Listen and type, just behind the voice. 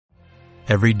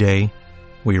Every day,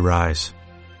 we rise,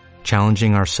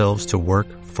 challenging ourselves to work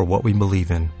for what we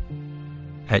believe in.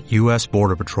 At U.S.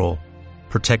 Border Patrol,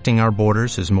 protecting our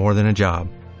borders is more than a job.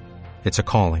 It's a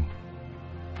calling.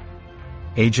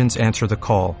 Agents answer the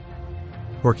call,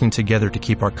 working together to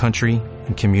keep our country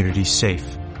and communities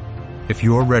safe. If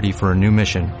you are ready for a new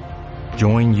mission,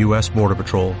 join U.S. Border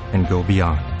Patrol and go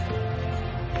beyond.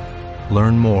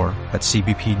 Learn more at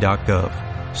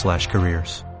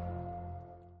cbp.gov/careers.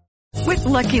 With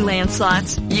Lucky Land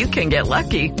Slots, you can get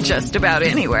lucky just about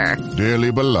anywhere.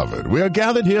 Dearly beloved, we are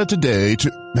gathered here today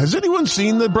to... Has anyone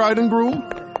seen the bride and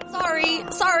groom?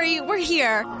 Sorry, we're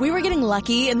here. We were getting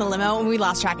lucky in the limo and we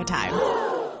lost track of time.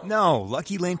 No,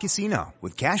 Lucky Land Casino,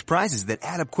 with cash prizes that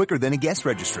add up quicker than a guest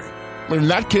registry. In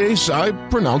that case, I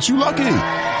pronounce you lucky.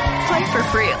 Play for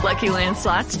free at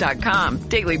LuckyLandSlots.com.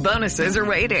 Daily bonuses are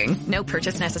waiting. No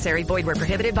purchase necessary. Void where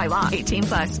prohibited by law.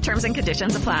 18+. Terms and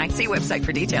conditions apply. See website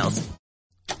for details.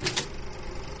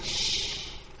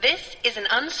 This is an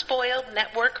Unspoiled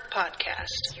Network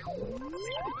podcast.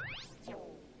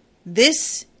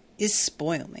 This is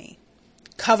Spoil Me,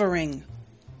 covering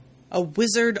A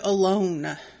Wizard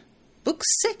Alone, Book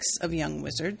 6 of Young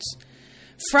Wizards,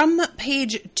 from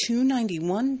page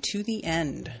 291 to the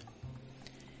end.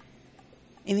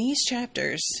 In these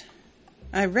chapters,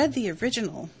 I read the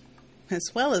original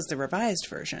as well as the revised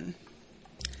version.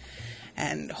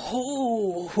 And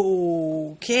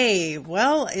okay,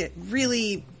 well, it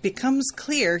really becomes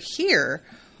clear here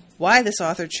why this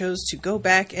author chose to go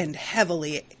back and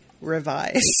heavily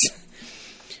revise.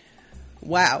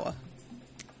 Wow.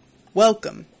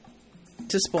 Welcome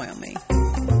to Spoil Me.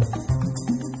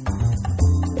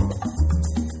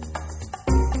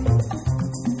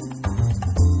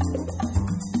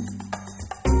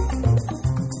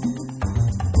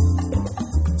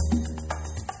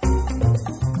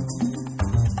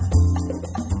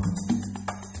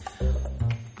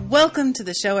 Welcome to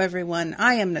the show, everyone.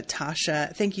 I am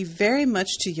Natasha. Thank you very much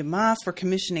to Yama for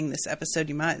commissioning this episode.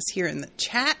 Yama is here in the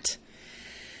chat.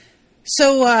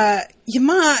 So,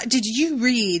 Yama, did you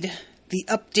read the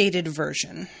updated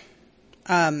version?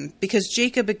 Because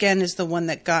Jacob, again, is the one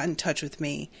that got in touch with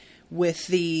me with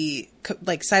the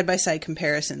side-by-side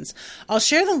comparisons. I'll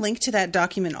share the link to that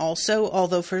document also,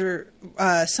 although for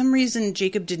some reason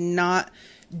Jacob did not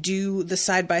do the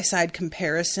side-by-side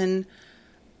comparison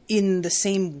in the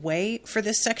same way for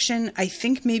this section. I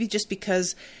think maybe just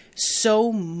because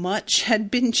so much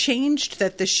had been changed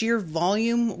that the sheer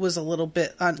volume was a little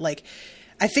bit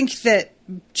I think that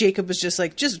Jacob was just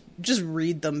like, just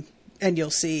read them and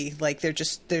you'll see, like,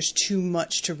 there's too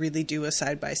much to really do a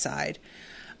side by side.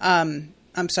 I'm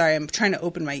sorry, I'm trying to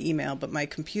open my email, but my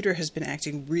computer has been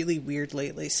acting really weird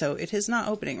lately, so it is not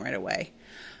opening right away.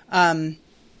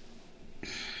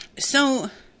 So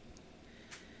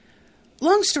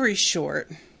long story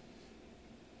short,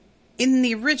 in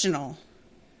the original,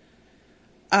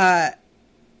 Diane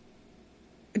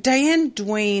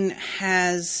Duane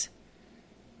has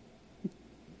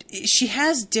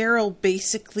Daryl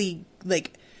basically,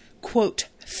 quote,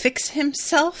 fix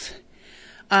himself.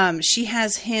 She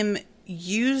has him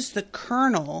use the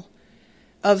kernel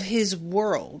of his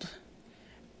world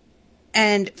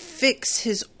and fix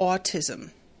his autism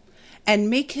and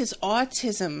make his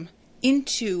autism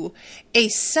into a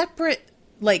separate,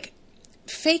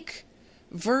 fake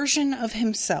version of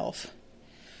himself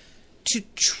to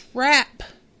trap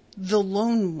the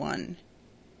lone one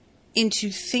into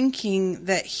thinking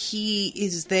that he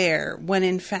is there when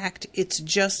in fact it's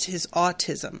just his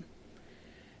autism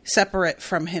separate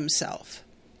from himself.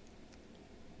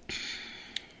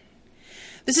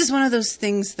 This is one of those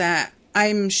things that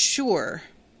I'm sure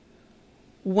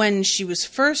when she was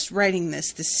first writing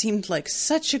this seemed like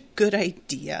such a good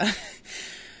idea.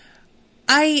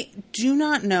 I do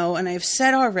not know, and I've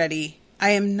said already, I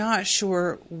am not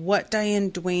sure what Diane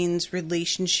Duane's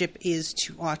relationship is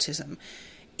to autism.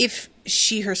 If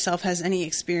she herself has any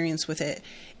experience with it,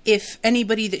 if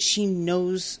anybody that she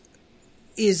knows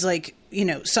is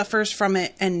suffers from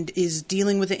it and is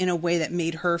dealing with it in a way that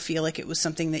made her feel like it was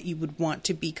something that you would want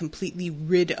to be completely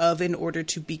rid of in order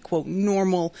to be, quote,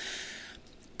 normal.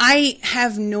 I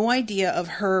have no idea of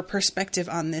her perspective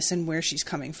on this and where she's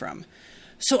coming from.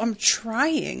 So I'm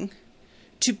trying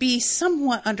to be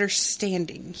somewhat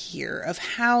understanding here of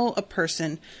how a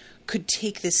person could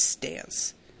take this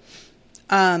stance.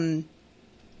 I'm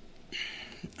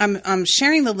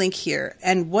sharing the link here,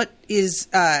 and what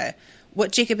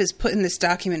Jacob has put in this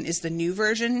document is the new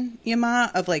version,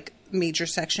 Yama, of major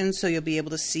sections, so you'll be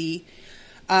able to see.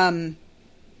 But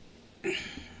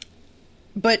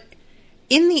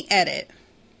in the edit,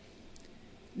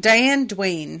 Diane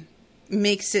Duane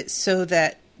makes it so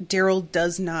that Daryl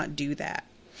does not do that.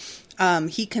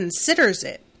 He considers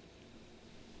it.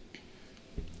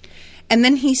 And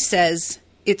then he says,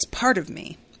 it's part of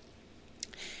me.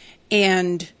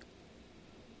 And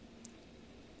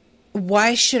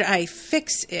why should I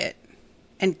fix it?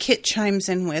 And Kit chimes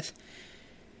in with,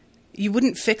 you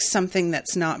wouldn't fix something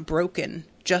that's not broken,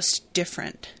 just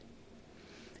different.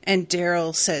 And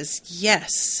Daryl says,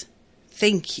 yes,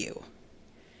 thank you.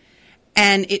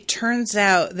 And it turns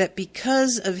out that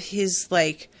because of his,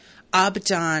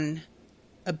 Abdon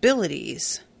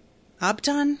abilities,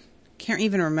 Abdon? Can't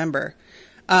even remember.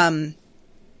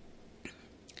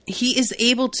 He is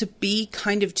able to be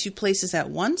kind of two places at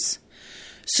once.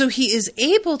 So he is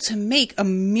able to make a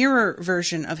mirror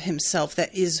version of himself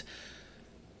that is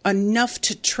enough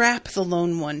to trap the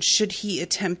lone one should he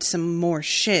attempt some more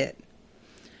shit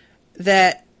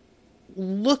that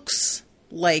looks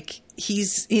like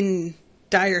he's in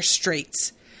dire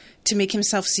straits to make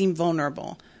himself seem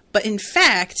vulnerable. But in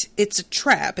fact, it's a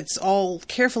trap. It's all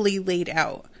carefully laid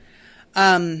out.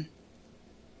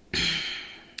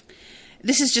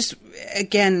 This is just,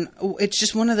 again, it's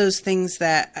just one of those things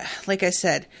that, like I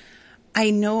said,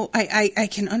 I know, I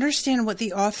can understand what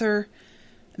the author,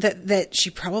 that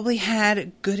she probably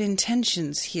had good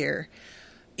intentions here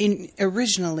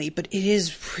originally, but it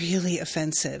is really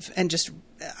offensive. And just,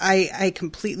 I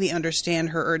completely understand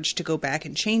her urge to go back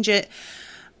and change it.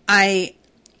 I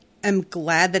am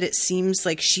glad that it seems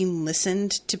like she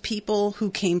listened to people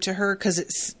who came to her, because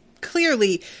it's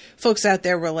clearly folks out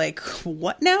there were like,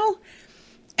 what now?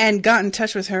 And got in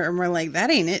touch with her and were like, that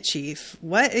ain't it, Chief.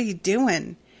 What are you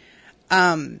doing?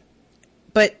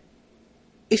 But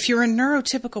if you're a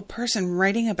neurotypical person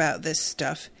writing about this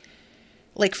stuff,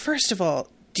 first of all,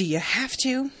 do you have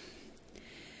to?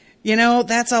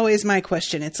 That's always my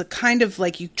question. It's a kind of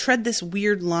you tread this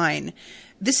weird line.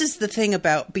 This is the thing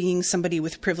about being somebody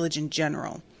with privilege in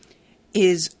general,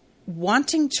 is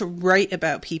wanting to write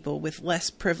about people with less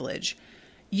privilege.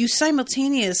 You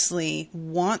simultaneously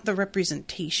want the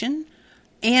representation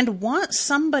and want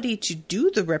somebody to do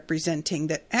the representing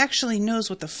that actually knows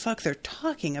what the fuck they're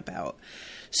talking about.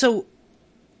 So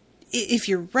if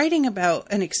you're writing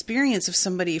about an experience of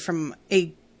somebody from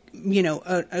a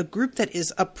group that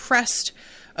is oppressed,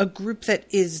 a group that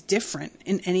is different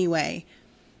in any way,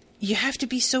 you have to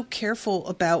be so careful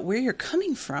about where you're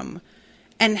coming from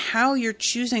and how you're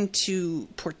choosing to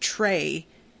portray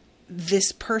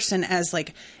this person as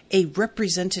a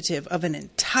representative of an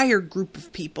entire group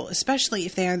of people, especially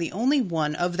if they are the only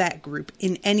one of that group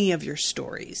in any of your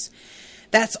stories.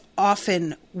 That's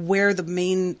often where the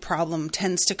main problem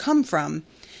tends to come from,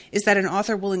 is that an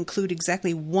author will include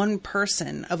exactly one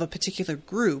person of a particular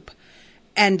group,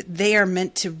 and they are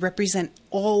meant to represent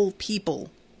all people.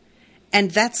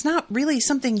 And that's not really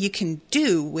something you can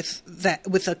do with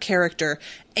a character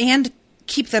and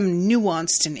keep them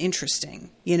nuanced and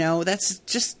interesting. That's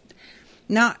just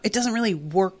not, it doesn't really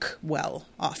work well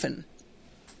often.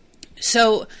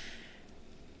 So,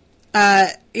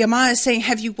 Yama is saying,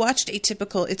 have you watched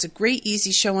Atypical? It's a great,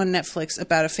 easy show on Netflix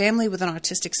about a family with an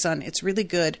autistic son. It's really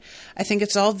good. I think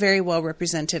it's all very well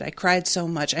represented. I cried so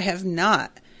much. I haven't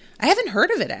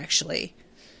heard of it, actually.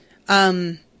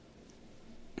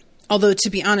 Although, to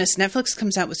be honest, Netflix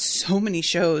comes out with so many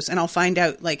shows, and I'll find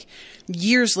out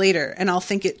years later, and I'll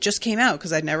think it just came out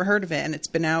because I'd never heard of it, and it's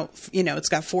been out, it's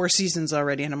got 4 seasons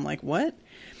already, and I'm like, what?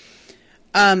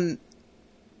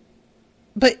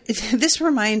 But this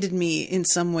reminded me in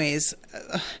some ways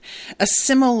a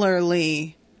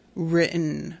similarly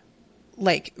written,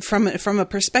 from a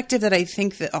perspective that I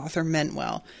think the author meant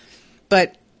well,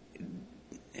 but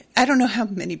I don't know how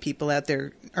many people out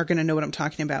there are going to know what I'm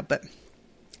talking about, but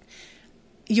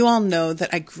you all know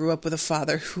that I grew up with a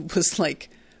father who was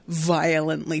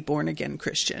violently born again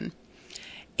Christian.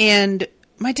 And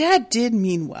my dad did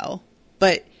mean well,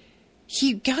 but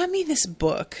he got me this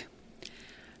book,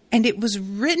 and it was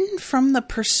written from the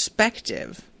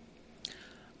perspective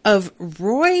of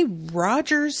Roy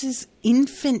Rogers'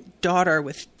 infant daughter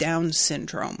with Down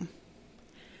syndrome.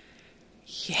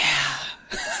 Yeah.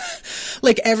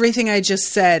 Everything I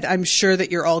just said, I'm sure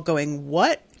that you're all going,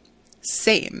 what?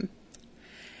 Same.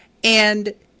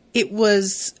 And it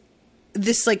was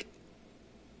this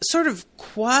sort of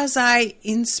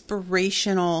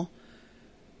quasi-inspirational,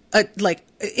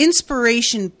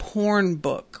 inspiration porn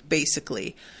book,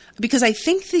 basically. Because I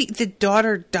think the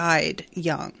daughter died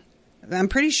young. I'm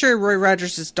pretty sure Roy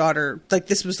Rogers' daughter,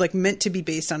 this was meant to be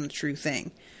based on a true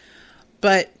thing.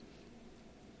 But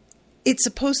it's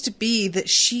supposed to be that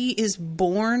she is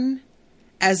born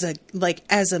as a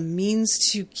means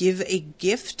to give a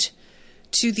gift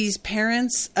to these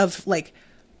parents of like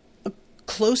a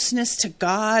closeness to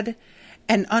God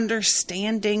and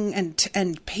understanding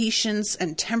and patience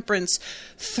and temperance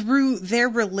through their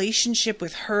relationship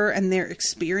with her and their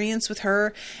experience with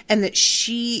her, and that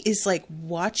she is like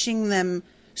watching them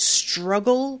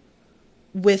struggle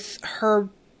with her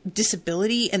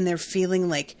disability, and they're feeling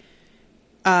like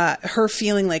her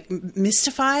feeling like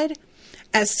mystified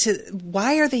as to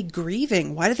why are they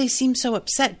grieving? Why do they seem so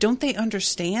upset? Don't they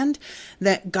understand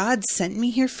that God sent me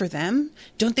here for them?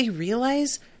 Don't they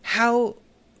realize how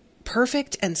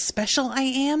perfect and special I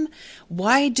am?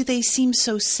 Why do they seem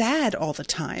so sad all the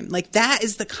time? Like, that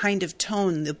is the kind of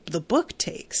tone the book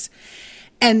takes.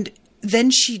 And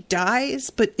then she dies,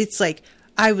 but it's like,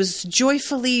 I was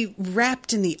joyfully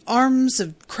wrapped in the arms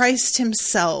of Christ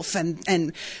himself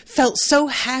and felt so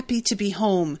happy to be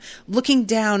home, looking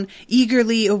down,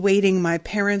 eagerly awaiting my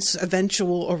parents'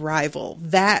 eventual arrival.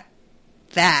 That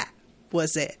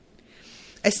was it.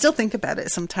 I still think about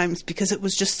it sometimes because it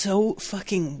was just so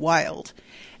fucking wild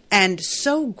and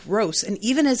so gross. And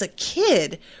even as a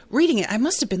kid reading it, I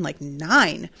must have been like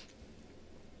 9.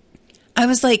 I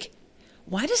was like,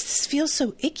 why does this feel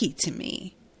so icky to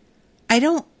me? I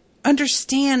don't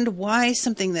understand why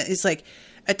something that is like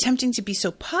attempting to be so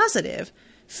positive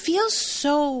feels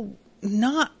so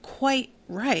not quite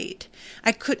right.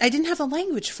 I didn't have the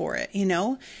language for it, you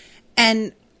know?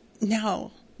 And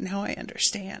now I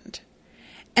understand.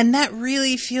 And that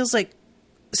really feels like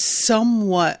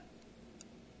somewhat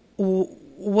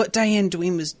what Diane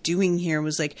Duane was doing here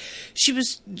was like,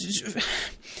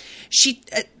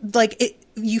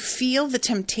 you feel the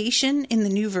temptation in the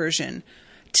new version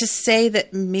to say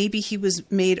that maybe he was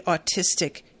made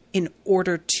autistic in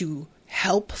order to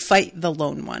help fight the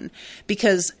lone one.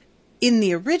 Because in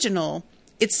the original,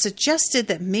 it's suggested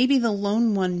that maybe the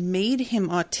lone one made him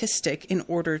autistic in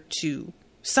order to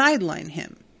sideline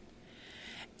him.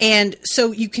 And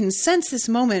so you can sense this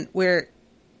moment where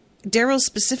Daryl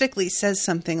specifically says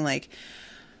something like,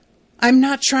 I'm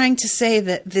not trying to say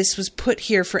that this was put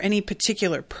here for any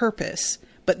particular purpose,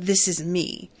 but this is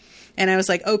me. And I was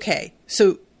like, okay,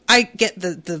 so I get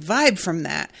the vibe from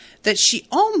that she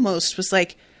almost was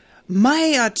like,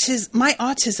 my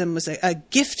autism was a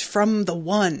gift from the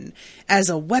one as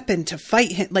a weapon to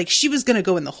fight him. Like, she was going to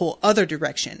go in the whole other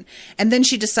direction. And then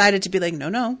she decided to be like,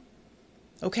 no.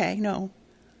 Okay, no.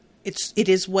 It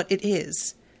is what it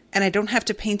is. And I don't have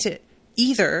to paint it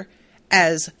either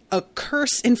as a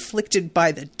curse inflicted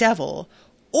by the devil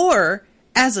or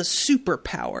as a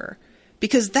superpower.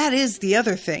 Because that is the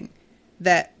other thing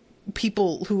that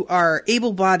people who are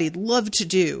able-bodied love to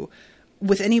do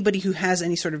with anybody who has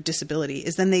any sort of disability,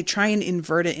 is then they try and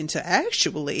invert it into,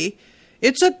 actually,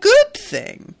 it's a good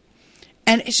thing.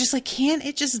 And it's just like, can't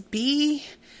it just be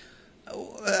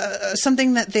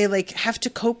something that they like have to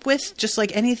cope with, just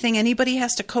like anything anybody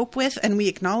has to cope with, and we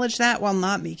acknowledge that while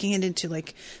not making it into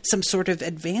like some sort of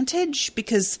advantage?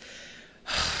 Because,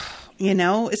 you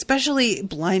know, especially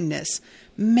blindness.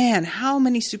 Man, how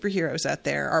many superheroes out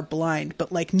there are blind,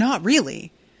 but like not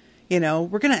really? You know,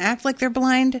 we're going to act like they're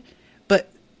blind, but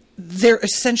they're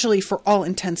essentially, for all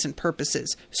intents and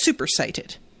purposes, super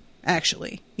sighted,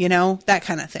 actually, you know, that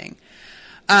kind of thing.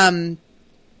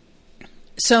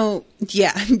 So,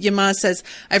 yeah, Yama says,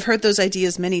 I've heard those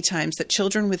ideas many times, that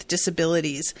children with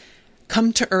disabilities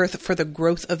come to Earth for the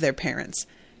growth of their parents.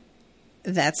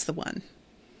 That's the one.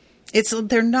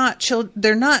 They're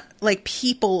not like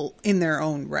people in their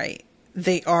own right.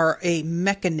 They are a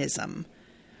mechanism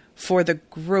for the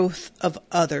growth of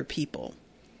other people,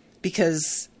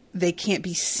 because they can't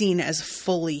be seen as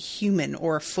fully human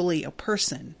or fully a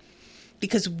person,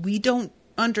 because we don't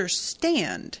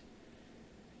understand,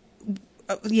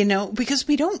 you know, because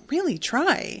we don't really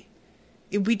try.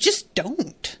 We just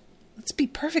don't. Let's be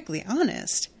perfectly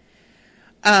honest.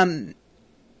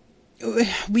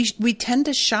 We tend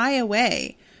to shy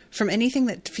away from anything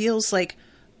that feels like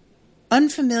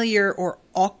unfamiliar or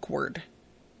awkward,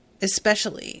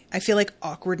 especially. I feel like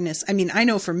awkwardness. I mean, I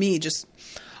know for me, just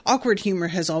awkward humor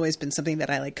has always been something that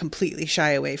I like completely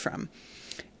shy away from.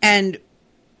 And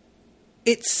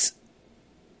it's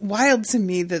wild to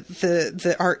me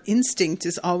that our instinct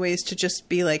is always to just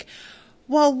be like,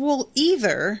 well, we'll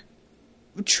either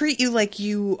treat you like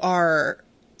you are,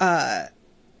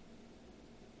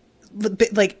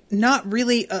 like not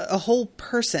really a whole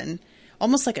person,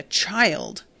 almost like a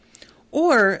child,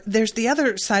 or there's the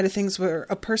other side of things where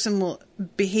a person will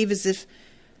behave as if,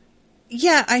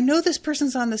 yeah, I know this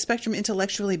person's on the spectrum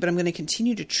intellectually, but I'm going to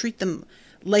continue to treat them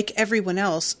like everyone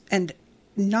else and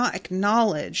not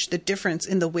acknowledge the difference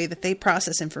in the way that they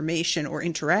process information or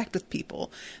interact with people.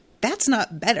 That's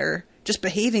not better. just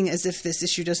behaving as if this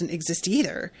issue doesn't exist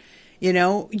either. You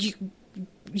know,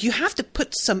 you have to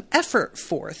put some effort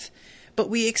forth, but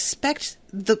we expect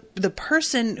the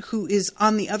person who is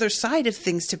on the other side of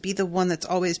things to be the one that's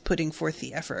always putting forth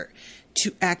the effort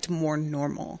to act more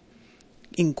normal,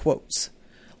 in quotes.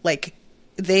 Like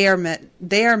they are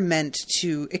meant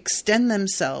to extend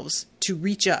themselves to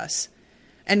reach us,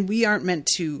 and we aren't meant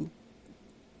to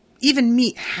even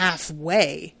meet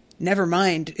halfway, never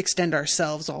mind extend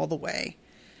ourselves all the way.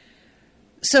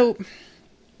 So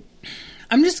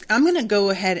I'm going to go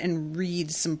ahead and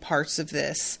read some parts of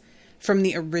this from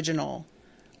the original,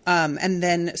 and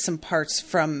then some parts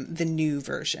from the new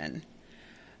version.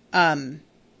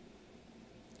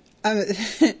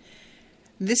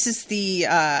 This is the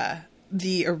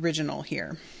original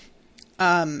here.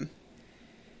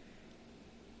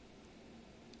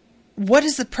 What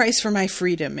is the price for my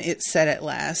freedom? It said at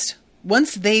last.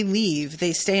 Once they leave,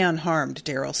 they stay unharmed,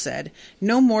 Daryl said.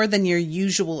 No more than your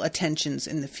usual attentions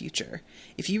in the future.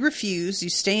 If you refuse, you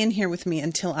stay in here with me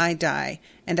until I die,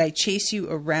 and I chase you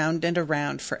around and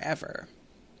around forever.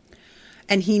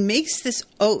 And he makes this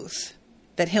oath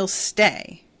that he'll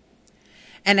stay.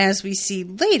 And as we see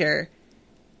later,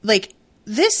 like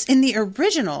this in the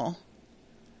original,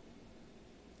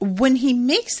 when he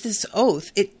makes this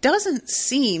oath, it doesn't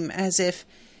seem as if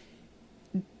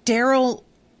Daryl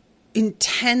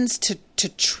intends to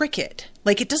trick it.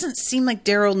 Like, it doesn't seem like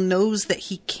Daryl knows that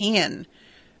he can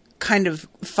kind of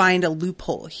find a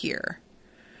loophole here.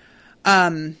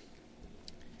 I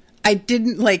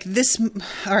didn't like this.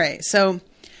 All right. So,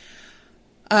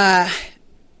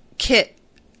 Kit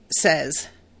says,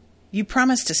 "You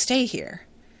promised to stay here."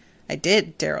 "I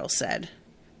did," Daryl said.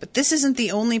 "But this isn't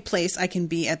the only place I can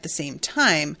be at the same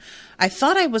time. I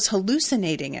thought I was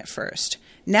hallucinating at first.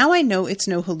 Now I know it's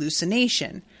no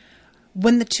hallucination.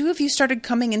 When the two of you started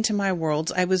coming into my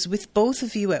worlds, I was with both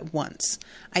of you at once.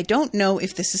 I don't know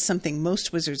if this is something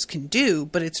most wizards can do,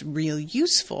 but it's real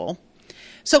useful."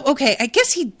 So, okay, I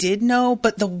guess he did know,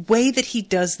 but the way that he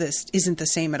does this isn't the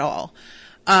same at all.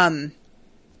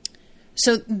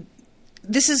 So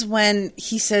this is when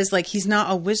he says, like, he's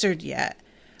not a wizard yet.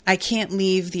 "I can't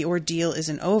leave, the ordeal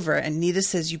isn't over." And Nita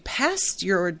says, "You passed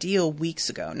your ordeal weeks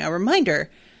ago." Now, reminder,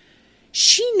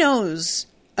 she knows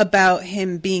about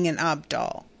him being an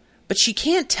Abdal, but she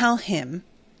can't tell him,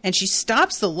 and she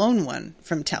stops the Lone One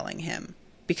from telling him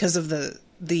because of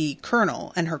the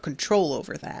Colonel and her control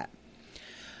over that.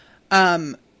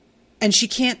 And she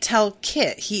can't tell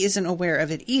Kit. He isn't aware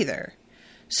of it either.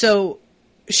 So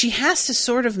she has to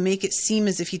sort of make it seem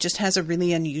as if he just has a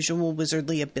really unusual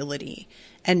wizardly ability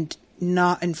and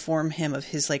not inform him of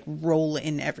his, like, role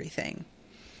in everything.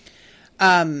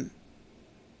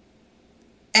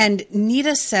 And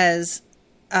Nita says,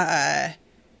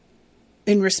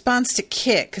 in response to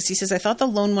Kit, because he says, "I thought the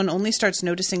Lone One only starts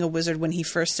noticing a wizard when he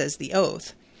first says the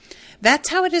oath." "That's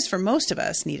how it is for most of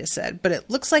us," Nita said, "but it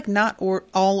looks like not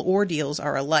all ordeals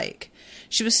are alike."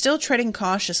 She was still treading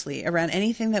cautiously around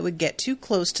anything that would get too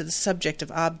close to the subject of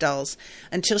Abdals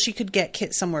until she could get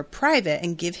Kit somewhere private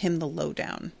and give him the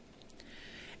lowdown.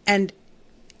 And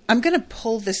I'm going to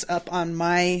pull this up on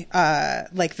my,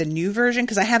 like the new version,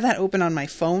 because I have that open on my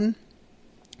phone.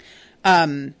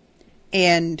 And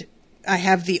I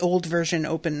have the old version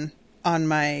open on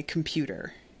my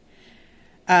computer.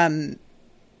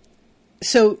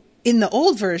 So in the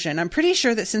old version, I'm pretty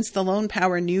sure that since the Lone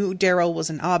Power knew Daryl was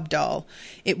an Abdal,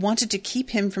 it wanted to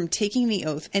keep him from taking the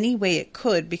oath any way it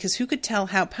could, because who could tell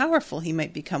how powerful he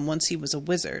might become once he was a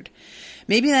wizard?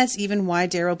 Maybe that's even why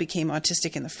Daryl became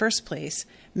autistic in the first place.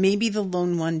 Maybe the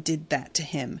Lone One did that to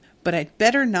him, but I'd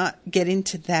better not get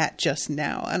into that just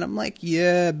now. And I'm like,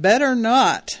 yeah, better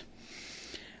not.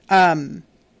 And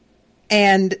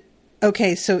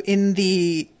okay, so in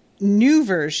the new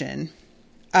version,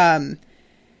 the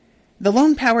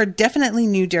Lone Power definitely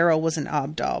knew Daryl was an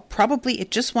Abdal. Probably it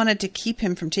just wanted to keep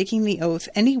him from taking the oath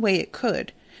any way it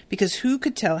could, because who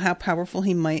could tell how powerful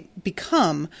he might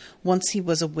become once he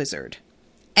was a wizard.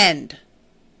 End.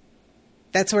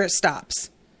 That's where it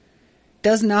stops.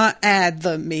 Does not add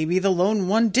the maybe the Lone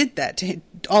One did that to him.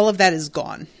 All of that is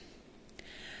gone.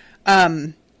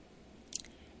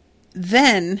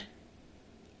 Then,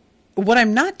 what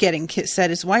I'm not getting, Kit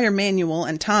said, is why Emmanuel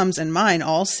and Tom's and mine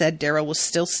all said Daryl was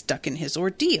still stuck in his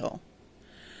ordeal.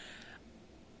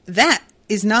 That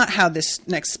is not how this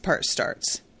next part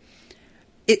starts.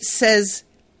 It says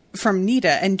from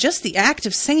Nita, and just the act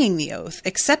of saying the oath,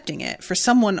 accepting it, for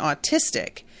someone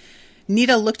autistic.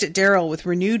 Nita looked at Daryl with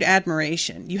renewed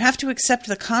admiration. You have to accept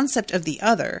the concept of the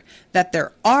other, that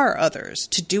there are others,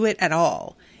 to do it at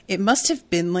all. It must have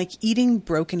been like eating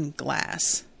broken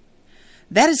glass.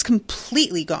 That is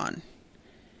completely gone.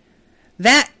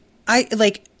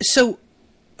 So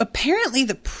apparently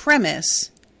the premise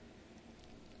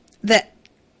that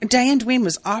Diane Duane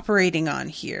was operating on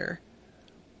here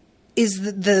is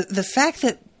the fact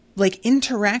that, like,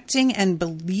 interacting and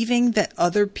believing that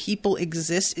other people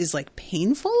exist is, like,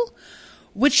 painful,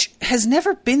 which has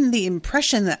never been the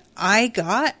impression that I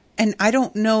got. And I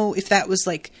don't know if that was,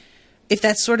 like, if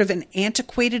that's sort of an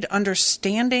antiquated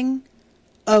understanding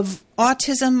of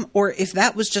autism, or if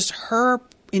that was just her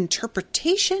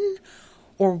interpretation,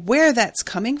 or where that's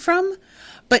coming from.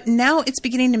 But now it's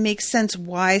beginning to make sense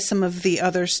why some of the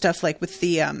other stuff, like with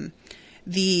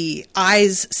the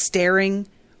eyes staring,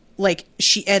 like,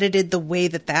 she edited the way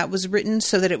that was written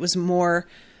so that it was more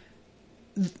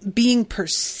being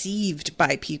perceived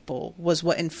by people was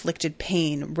what inflicted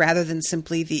pain, rather than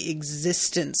simply the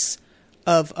existence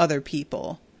of other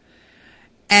people.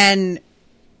 And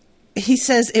he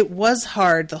says it was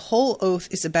hard. The whole oath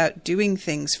is about doing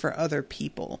things for other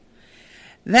people.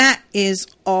 That is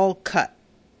all cut.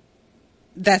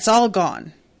 That's all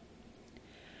gone.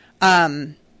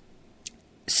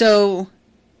 So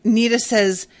Nita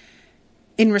says,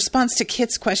 in response to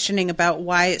Kit's questioning about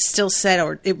why it still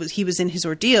said he was in his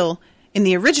ordeal, in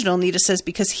the original, Nita says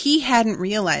because he hadn't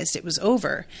realized it was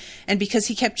over, and because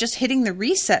he kept just hitting the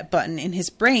reset button in his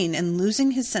brain and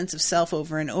losing his sense of self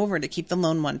over and over to keep the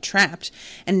lone one trapped,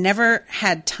 and never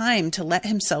had time to let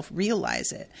himself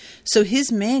realize it. So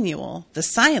his manual, the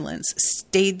silence,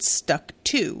 stayed stuck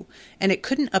too, and it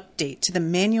couldn't update to the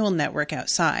manual network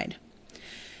outside.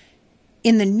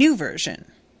 In the new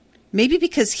version, maybe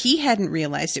because he hadn't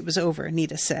realized it was over,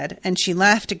 Nita said, and she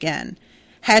laughed again,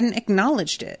 hadn't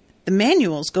acknowledged it. The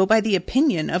manuals go by the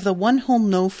opinion of the one who'll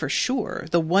know for sure,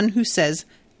 the one who says,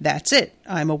 "That's it,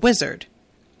 I'm a wizard."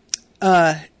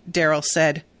 Daryl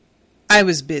said, "I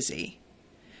was busy."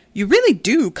 "You really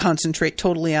do concentrate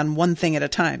totally on one thing at a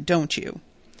time, don't you?"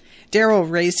 Daryl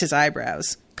raised his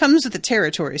eyebrows. "Comes with the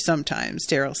territory sometimes,"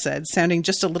 Daryl said, sounding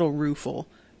just a little rueful.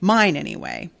 "Mine,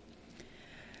 anyway."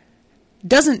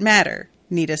 "Doesn't matter,"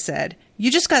 Nita said. "You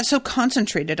just got so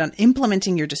concentrated on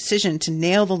implementing your decision to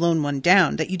nail the lone one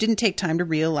down that you didn't take time to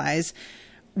realize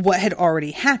what had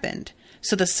already happened.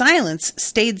 So the silence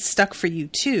stayed stuck for you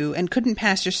too and couldn't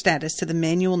pass your status to the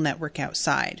manual network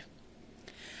outside."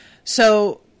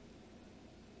 So,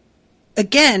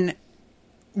 again,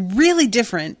 really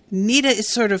different. Nita is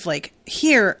sort of like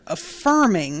here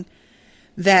affirming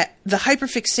that the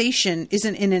hyperfixation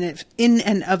isn't in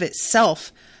and of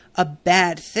itself a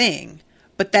bad thing,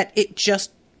 but that it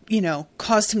just,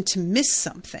 caused him to miss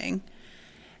something.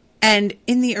 And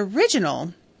in the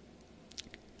original,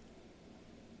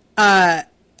 the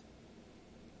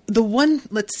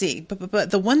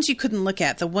ones you couldn't look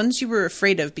at, the ones you were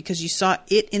afraid of because you saw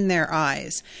it in their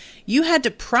eyes, you had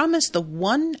to promise the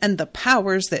one and the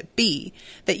powers that be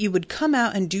that you would come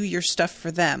out and do your stuff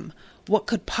for them. What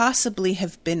could possibly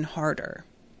have been harder?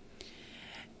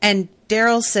 And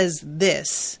Daryl says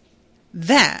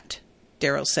that,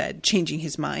 Daryl said, changing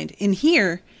his mind. "In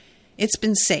here, it's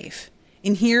been safe.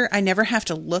 In here, I never have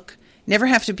to look, never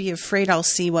have to be afraid I'll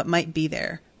see what might be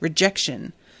there.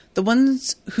 Rejection. The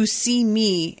ones who see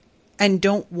me and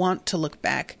don't want to look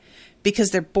back because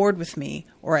they're bored with me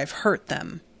or I've hurt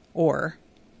them, or..."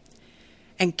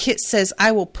 And Kit says,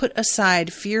 "I will put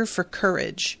aside fear for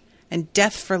courage and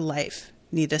death for life,"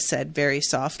 Nita said very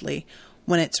softly,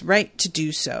 "when it's right to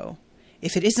do so.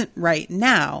 If it isn't right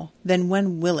now, then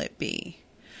when will it be?"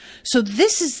 So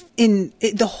this is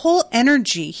the whole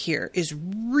energy here is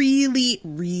really,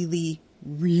 really,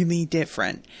 really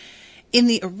different. In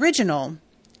the original,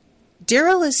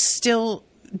 Daryl is still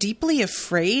deeply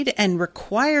afraid and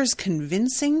requires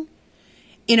convincing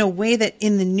in a way that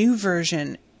in the new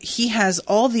version, he has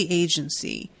all the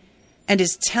agency and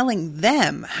is telling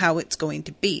them how it's going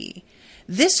to be.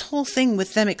 This whole thing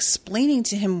with them explaining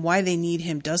to him why they need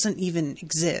him doesn't even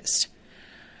exist.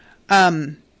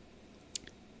 And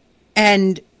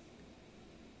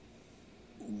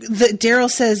Daryl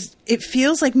says, "It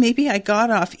feels like maybe I got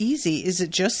off easy. Is it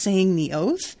just saying the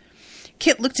oath?"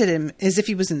 Kit looked at him as if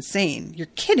he was insane. "You're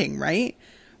kidding, right?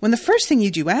 When the first thing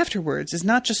you do afterwards is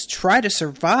not just try to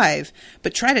survive,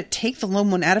 but try to take the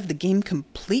lone one out of the game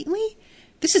completely?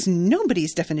 This is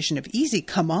nobody's definition of easy.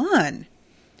 Come on."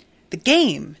 "The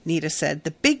game," Nita said,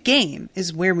 "the big game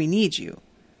is where we need you.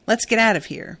 Let's get out of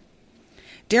here."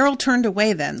 Daryl turned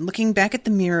away then, looking back at the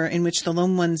mirror in which the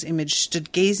lone one's image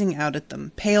stood gazing out at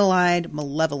them, pale-eyed,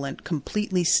 malevolent,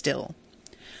 completely still.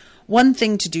 "One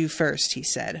thing to do first," he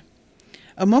said.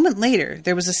 A moment later,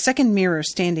 there was a second mirror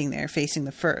standing there facing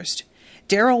the first.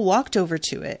 Daryl walked over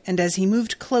to it, and as he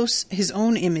moved close, his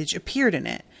own image appeared in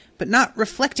it, but not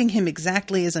reflecting him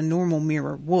exactly as a normal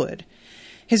mirror would.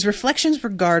 His reflection's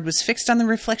regard was fixed on the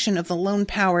reflection of the lone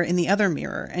power in the other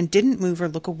mirror, and didn't move or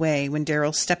look away when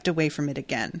Daryl stepped away from it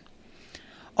again.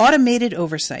 Automated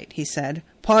oversight, he said,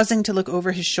 pausing to look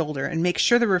over his shoulder and make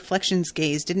sure the reflection's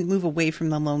gaze didn't move away from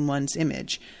the lone one's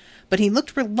image, but he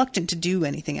looked reluctant to do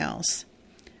anything else.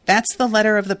 That's the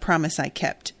letter of the promise I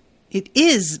kept. It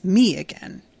is me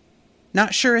again.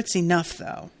 Not sure it's enough,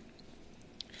 though.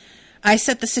 I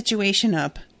set the situation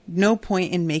up. No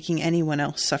point in making anyone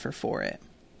else suffer for it.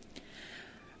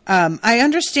 I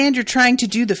understand you're trying to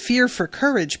do the fear for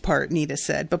courage part, Nita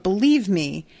said, but believe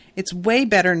me, it's way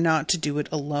better not to do it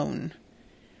alone.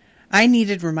 I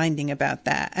needed reminding about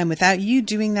that, and without you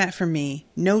doing that for me,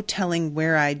 no telling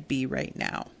where I'd be right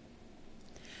now.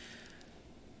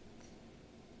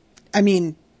 I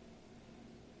mean,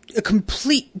 a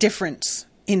complete difference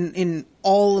in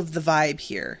all of the vibe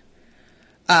here.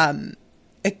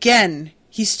 Again,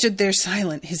 he stood there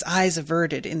silent, his eyes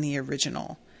averted in the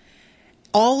original.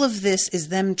 All of this is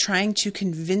them trying to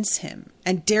convince him.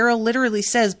 And Daryl literally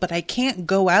says, but I can't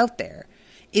go out there.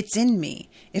 It's in me.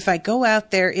 If I go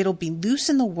out there, it'll be loose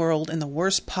in the world in the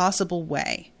worst possible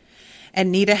way.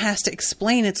 And Nita has to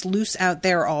explain it's loose out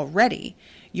there already.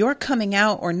 Your coming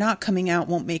out or not coming out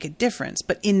won't make a difference.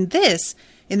 But in this,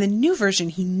 in the new version,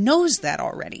 he knows that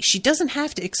already. She doesn't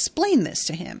have to explain this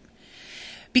to him.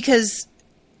 Because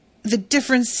the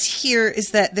difference here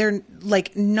is that they're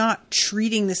like not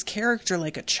treating this character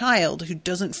like a child who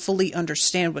doesn't fully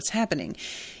understand what's happening.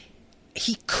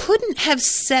 He couldn't have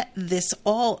set this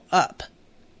all up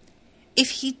if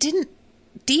he didn't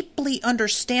deeply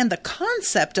understand the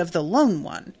concept of the lone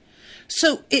one.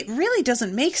 So it really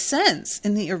doesn't make sense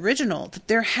in the original that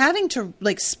they're having to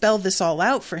like spell this all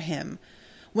out for him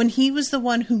when he was the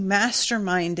one who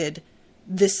masterminded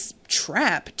this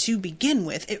trap to begin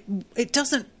with. It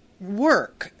doesn't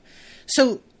work.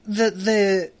 So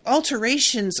the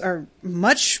alterations are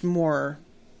much more,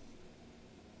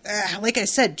 like I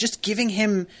said, just giving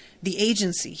him the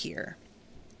agency here.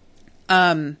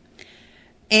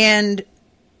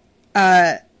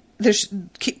 There's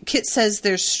Kit says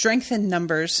there's strength in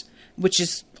numbers, which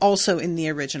is also in the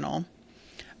original.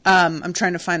 I'm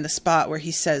trying to find the spot where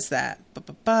he says that.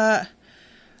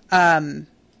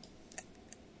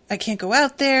 I can't go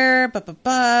out there.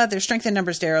 There's strength in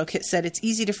numbers, Daryl. Kit said it's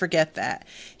easy to forget that.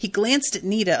 He glanced at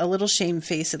Nita a little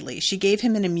shamefacedly. She gave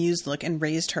him an amused look and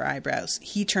raised her eyebrows.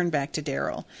 He turned back to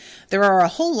Daryl. There are a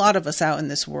whole lot of us out in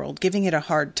this world, giving it a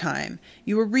hard time.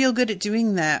 You were real good at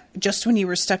doing that just when you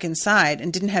were stuck inside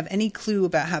and didn't have any clue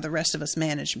about how the rest of us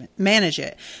manage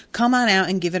it. Come on out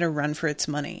and give it a run for its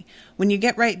money. When you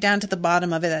get right down to the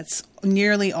bottom of it, that's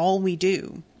nearly all we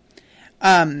do.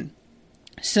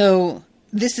 So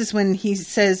this is when he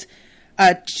says,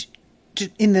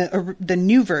 in the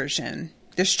new version,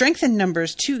 there's strength in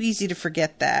numbers, too easy to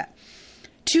forget that.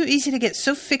 Too easy to get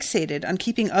so fixated on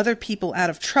keeping other people out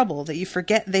of trouble that you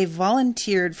forget they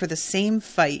volunteered for the same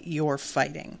fight you're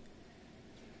fighting.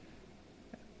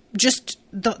 Just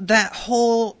that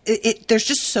whole, there's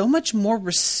just so much more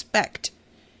respect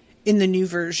in the new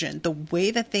version. The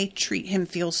way that they treat him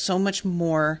feels so much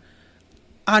more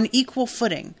on equal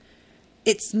footing.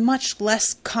 It's much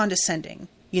less condescending,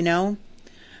 you know?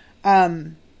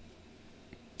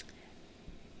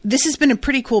 This has been a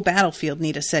pretty cool battlefield,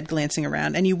 Nita said, glancing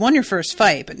around, and you won your first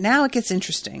fight, but now it gets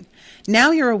interesting. Now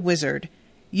you're a wizard.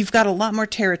 You've got a lot more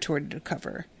territory to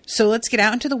cover. So let's get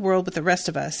out into the world with the rest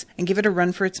of us and give it a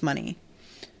run for its money.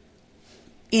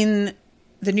 In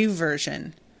the new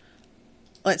version,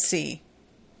 let's see.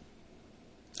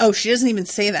 Oh, she doesn't even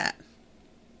say that.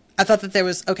 I thought that there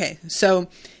was... Okay, so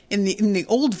in the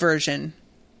old version,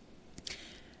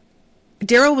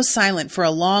 Daryl was silent for a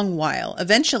long while.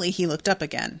 Eventually, he looked up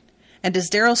again. And as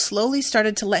Daryl slowly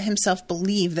started to let himself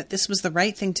believe that this was the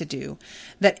right thing to do,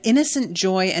 that innocent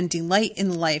joy and delight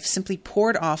in life simply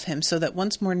poured off him so that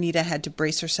once more Nita had to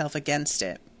brace herself against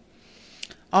it.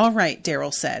 All right,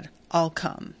 Daryl said, I'll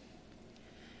come.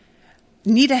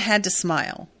 Nita had to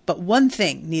smile. But one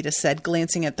thing, Nita said,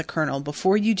 glancing at the Colonel,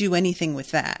 before you do anything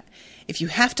with that, if you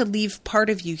have to leave part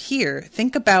of you here,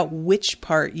 think about which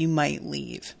part you might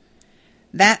leave.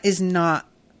 That is not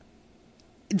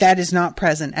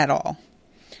present at all.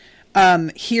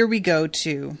 Here we go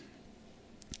to...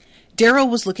 Daryl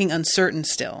was looking uncertain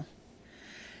still.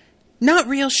 Not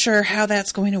real sure how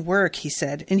that's going to work, he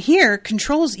said. In here,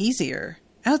 control's easier.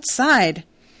 Outside,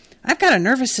 I've got a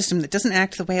nervous system that doesn't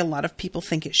act the way a lot of people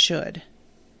think it should.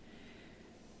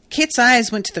 Kit's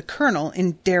eyes went to the Colonel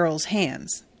in Daryl's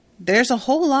hands. There's a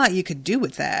whole lot you could do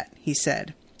with that, he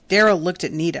said. Daryl looked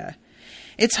at Nita.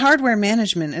 It's hardware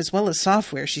management as well as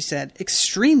software, she said.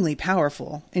 Extremely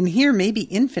powerful, and here maybe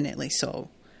infinitely so.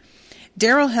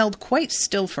 Daryl held quite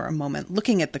still for a moment,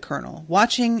 looking at the Colonel,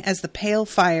 watching as the pale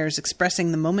fires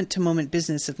expressing the moment-to-moment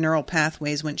business of neural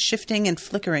pathways went shifting and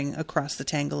flickering across the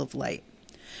tangle of light.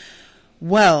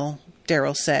 Well,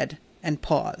 Daryl said, and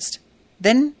paused.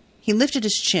 Then he lifted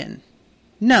his chin.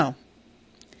 No.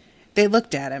 They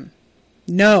looked at him.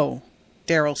 No,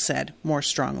 Daryl said, more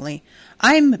strongly.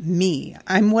 I'm me.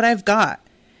 I'm what I've got.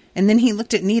 And then he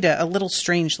looked at Nita a little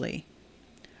strangely.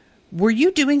 Were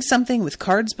you doing something with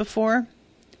cards before?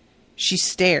 She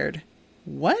stared.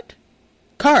 What?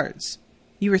 Cards.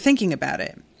 You were thinking about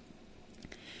it.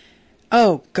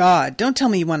 Oh, God, don't tell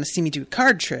me you want to see me do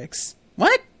card tricks.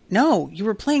 What? No, you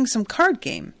were playing some card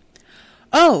game.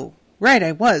 Oh, right,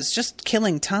 I was, just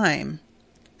killing time.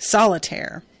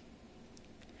 Solitaire.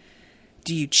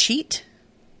 Do you cheat?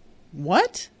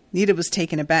 What? Nita was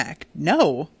taken aback.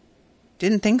 No.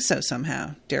 Didn't think so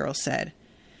somehow, Daryl said.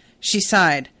 She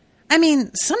sighed. I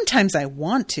mean, sometimes I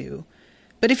want to.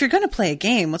 But if you're going to play a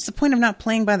game, what's the point of not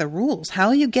playing by the rules? How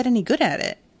will you get any good at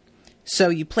it? So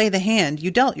you play the hand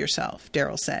you dealt yourself,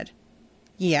 Daryl said.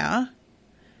 Yeah.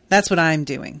 That's what I'm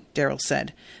doing, Daryl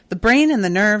said. The brain and the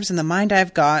nerves and the mind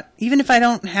I've got, even if I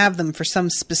don't have them for some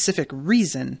specific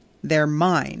reason, they're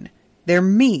mine. They're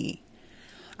me.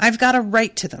 I've got a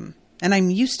right to them, and I'm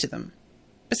used to them.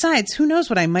 Besides, who knows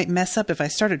what I might mess up if I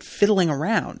started fiddling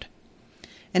around?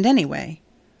 And anyway,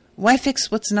 why fix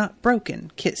what's not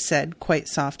broken, Kit said quite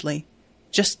softly.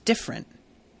 Just different.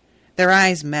 Their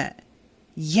eyes met.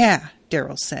 Yeah,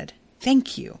 Daryl said.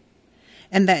 Thank you.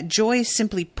 And that joy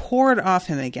simply poured off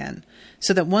him again,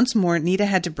 so that once more Nita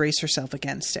had to brace herself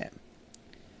against it.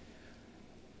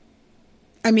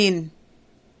 I mean,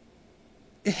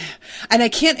 and I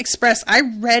can't express, I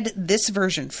read this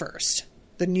version first,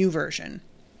 the new version.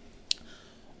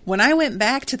 When I went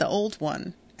back to the old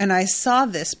one, and I saw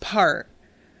this part,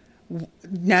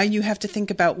 now you have to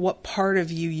think about what part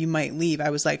of you might leave. I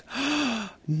was like, oh,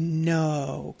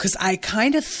 no. Because I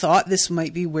kind of thought this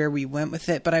might be where we went with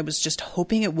it, but I was just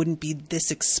hoping it wouldn't be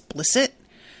this explicit.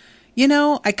 You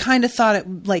know, I kind of thought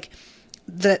it, like,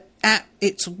 that at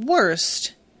its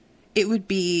worst, it would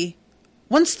be,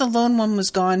 once the lone one was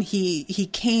gone, he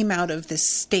came out of this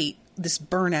state, this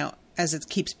burnout, as it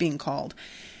keeps being called,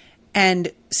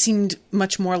 and seemed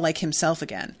much more like himself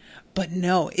again. But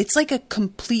no, it's like a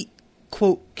complete,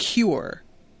 quote, cure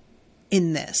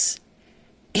in this.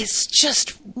 It's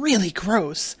just really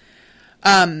gross.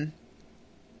 Let's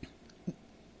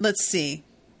see.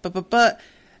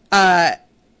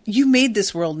 You made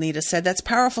this world, Nita said. That's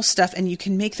powerful stuff, and you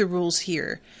can make the rules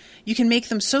here. You can make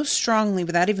them so strongly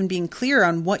without even being clear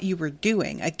on what you were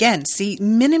doing. Again, see,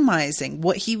 minimizing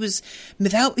what he was,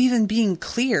 without even being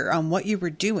clear on what you were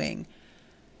doing.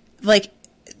 Like,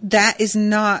 that is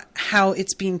not how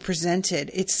it's being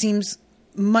presented. It seems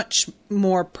much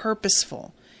more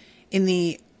purposeful in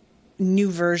the new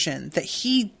version that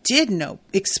he did know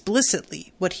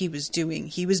explicitly what he was doing.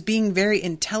 He was being very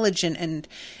intelligent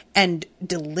and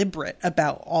deliberate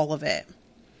about all of it.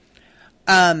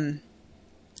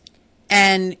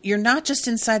 And you're not just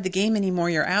inside the game anymore,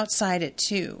 you're outside it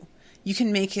too. You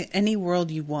can make it any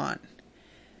world you want.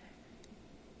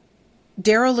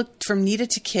 Daryl looked from Nita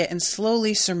to Kit and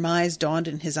slowly surmise dawned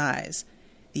in his eyes.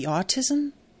 The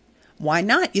autism? Why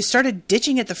not? You started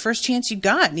ditching it the first chance you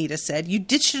got, Nita said. You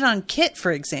ditched it on Kit,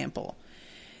 for example.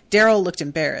 Daryl looked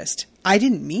embarrassed. I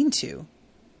didn't mean to.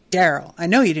 Daryl, I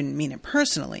know you didn't mean it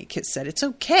personally, Kit said. It's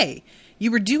okay.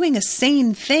 You were doing a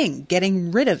sane thing,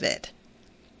 getting rid of it.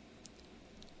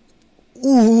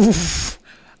 Oof.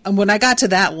 And when I got to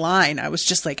that line, I was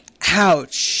just like,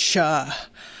 ouch.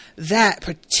 That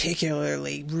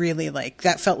particularly really, like,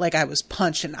 that felt like I was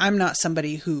punched, and I'm not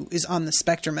somebody who is on the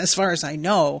spectrum as far as I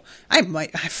know. I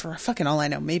might, for fucking all I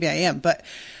know, maybe I am, but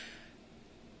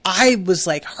I was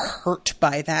like hurt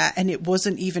by that, and it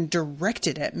wasn't even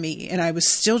directed at me, and I was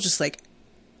still just like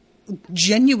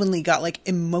genuinely got like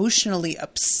emotionally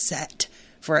upset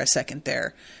for a second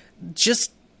there.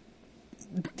 Just,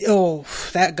 oh,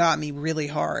 that got me really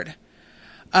hard.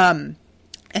 And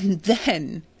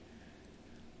then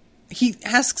he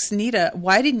asks Nita,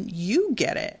 why didn't you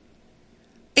get it?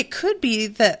 It could be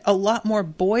that a lot more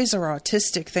boys are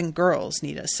autistic than girls,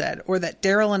 Nita said, or that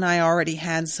Daryl and I already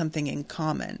had something in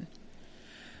common.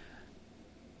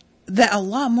 That a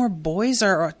lot more boys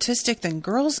are autistic than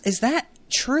girls? Is that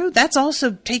true? That's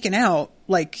also taken out.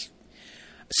 Like,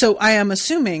 so I am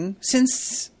assuming,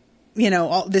 since, you know,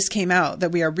 all this came out,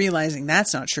 that we are realizing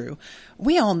that's not true.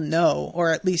 We all know,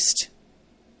 or at least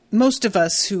most of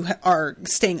us who are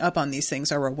staying up on these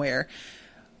things are aware,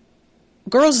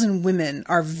 girls and women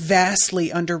are vastly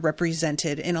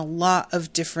underrepresented in a lot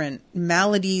of different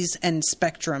maladies and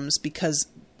spectrums because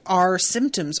our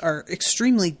symptoms are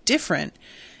extremely different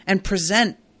and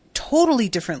present totally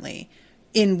differently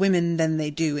in women than they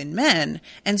do in men.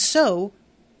 And so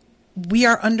we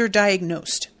are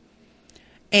underdiagnosed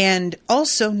and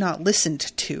also not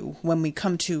listened to when we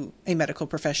come to a medical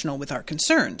professional with our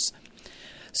concerns.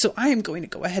 So I am going to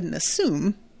go ahead and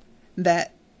assume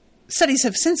that studies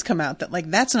have since come out that, like,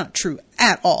 that's not true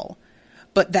at all.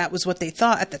 But that was what they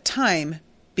thought at the time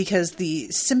because the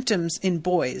symptoms in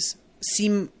boys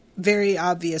seem very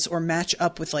obvious or match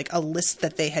up with, like, a list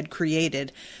that they had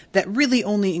created that really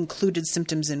only included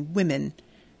symptoms in women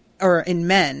or in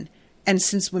men. And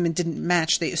since women didn't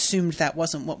match, they assumed that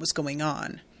wasn't what was going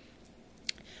on.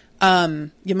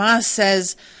 Yama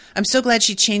says, I'm so glad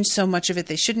she changed so much of it.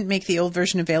 They shouldn't make the old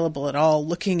version available at all.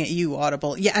 Looking at you,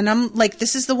 Audible. Yeah, and I'm like,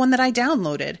 this is the one that I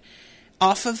downloaded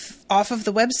off of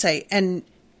the website. And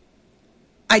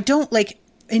I don't, like,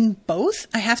 in both,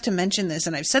 I have to mention this,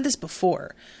 and I've said this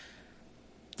before,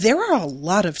 there are a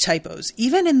lot of typos.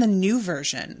 Even in the new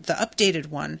version, the updated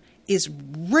one is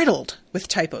riddled with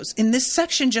typos. In this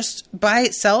section just by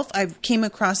itself, I came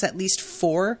across at least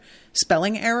 4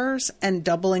 spelling errors and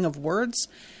doubling of words.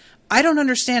 I don't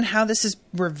understand how this is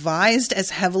revised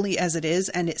as heavily as it is,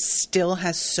 and it still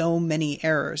has so many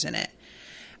errors in it.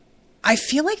 I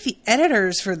feel like the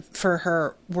editors for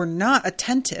her were not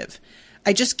attentive.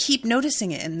 I just keep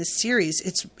noticing it in this series.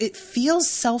 It feels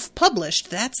self-published.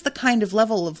 That's the kind of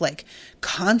level of, like,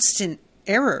 constant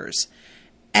errors.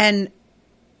 And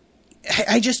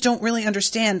I just don't really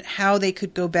understand how they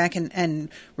could go back and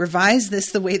revise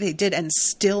this the way they did and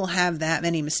still have that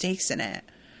many mistakes in it.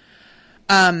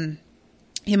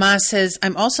 Yama says,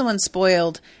 I'm also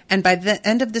unspoiled, and by the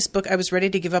end of this book, I was ready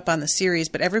to give up on the series,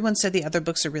 but everyone said the other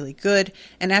books are really good,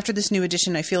 and after this new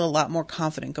edition, I feel a lot more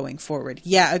confident going forward.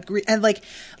 Yeah, agree. And like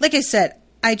I said,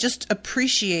 I just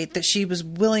appreciate that she was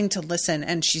willing to listen,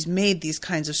 and she's made these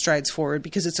kinds of strides forward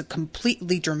because it's a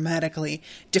completely dramatically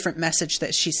different message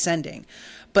that she's sending.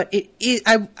 But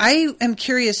I am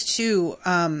curious, too,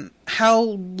 how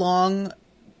long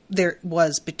there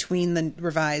was between the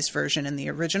revised version and the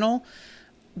original,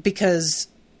 because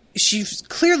she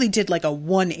clearly did like a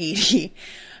 180.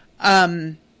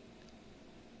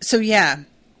 So yeah.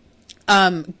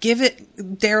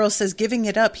 Daryl says, giving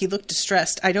it up, he looked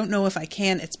distressed. I don't know if I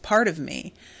can. It's part of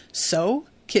me. So,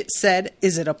 Kit said,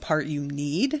 is it a part you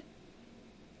need?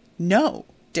 No,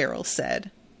 Daryl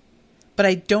said. But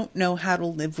I don't know how to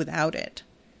live without it.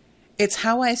 It's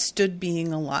how I stood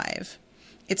being alive.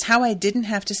 It's how I didn't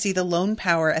have to see the lone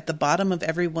power at the bottom of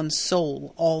everyone's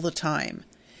soul all the time.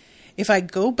 If I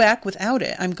go back without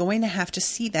it, I'm going to have to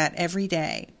see that every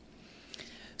day.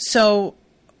 So,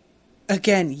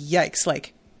 again, yikes,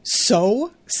 like,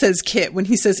 so, says Kit when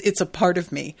he says it's a part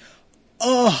of me.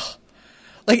 Ugh.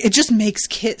 Like, it just makes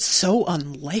Kit so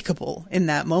unlikable in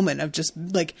that moment of just,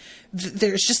 like,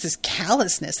 there's just this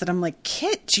callousness that I'm like,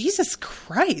 Kit, Jesus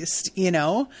Christ, you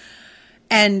know?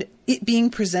 And it being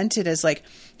presented as, like,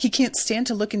 he can't stand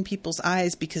to look in people's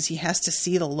eyes because he has to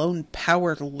see the lone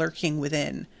power lurking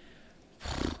within.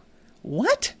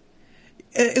 What?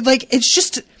 Like, it's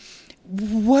just,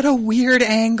 what a weird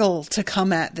angle to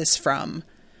come at this from.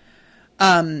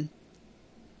 And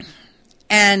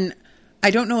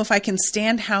I don't know if I can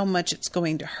stand how much it's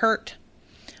going to hurt.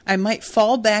 I might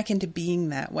fall back into being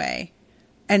that way,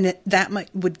 and that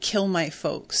would kill my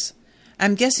folks.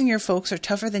 I'm guessing your folks are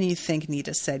tougher than you think,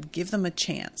 Nita said. Give them a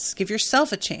chance. Give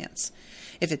yourself a chance.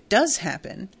 If it does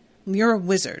happen, you're a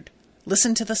wizard.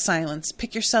 Listen to the silence,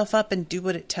 pick yourself up, and do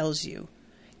what it tells you.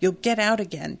 You'll get out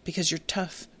again because you're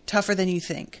tougher than you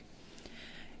think.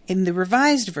 In the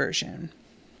revised version,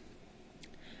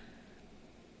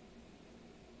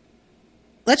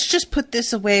 let's just put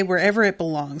this away wherever it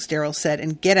belongs, Daryl said,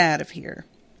 and get out of here.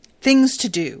 Things to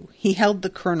do. He held the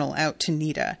Colonel out to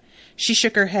Nita. She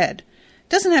shook her head.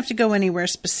 Doesn't have to go anywhere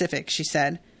specific, she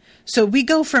said. So we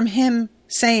go from him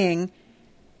saying,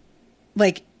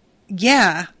 like,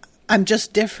 yeah, I'm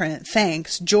just different,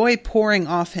 thanks, joy pouring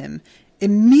off him,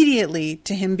 immediately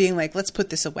to him being like, let's put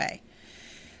this away.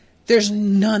 There's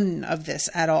none of this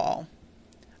at all.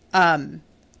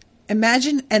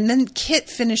 Imagine, and then Kit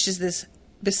finishes this,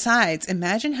 besides,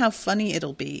 imagine how funny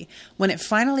it'll be when it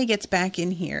finally gets back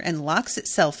in here and locks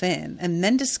itself in and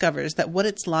then discovers that what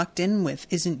it's locked in with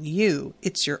isn't you,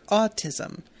 it's your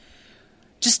autism.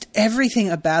 Just everything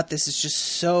about this is just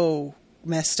so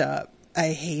messed up. I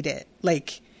hate it.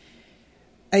 Like,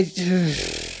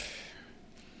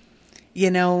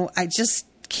 you know, I just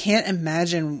can't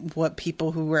imagine what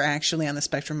people who were actually on the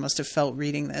spectrum must have felt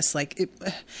reading this. Like,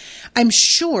 I'm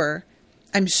sure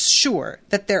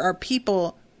that there are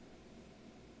people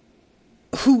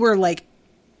who were like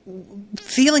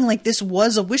feeling like this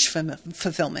was a wish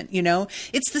fulfillment, you know?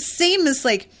 It's the same as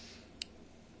like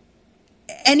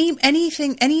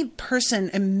any person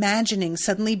imagining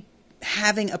suddenly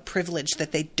having a privilege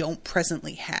that they don't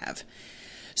presently have.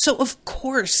 So of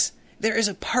course there is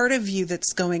a part of you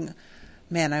that's going,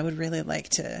 man, I would really like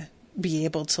to be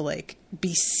able to like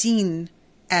be seen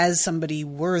as somebody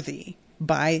worthy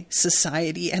by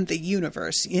society and the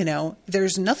universe. You know,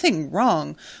 there's nothing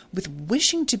wrong with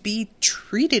wishing to be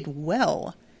treated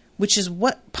well, which is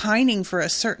what pining for a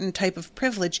certain type of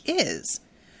privilege is.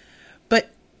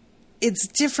 But it's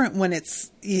different when it's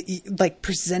like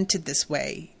presented this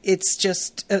way. It's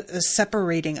just a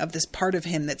separating of this part of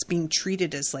him that's being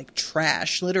treated as like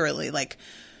trash, literally like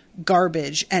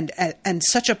garbage, and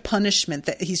such a punishment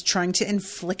that he's trying to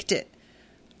inflict it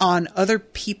on other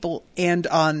people and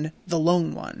on the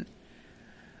lone one.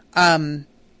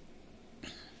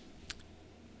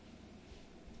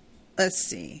 Let's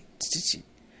see.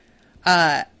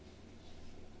 I'm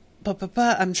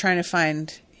trying to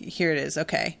find. Here it is.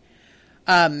 Okay.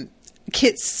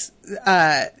 Kit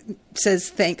says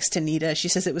thanks to Nita. She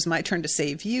says, it was my turn to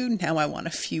save you. Now I want a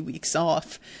few weeks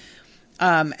off.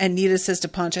 And Nita says to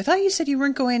Ponch, I thought you said you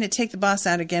weren't going to take the boss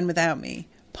out again without me.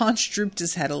 Ponch drooped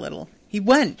his head a little. He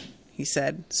went, he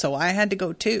said, so I had to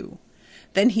go too.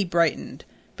 Then he brightened.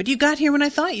 But you got here when I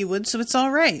thought you would, so it's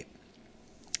all right.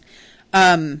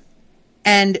 And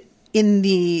in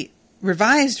the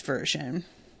revised version,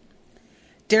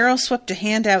 Daryl swept a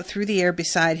hand out through the air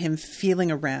beside him, feeling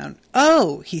around.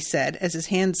 Oh, he said, as his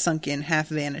hand sunk in, half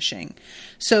vanishing.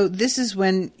 So this is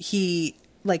when he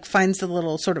like finds the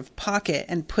little sort of pocket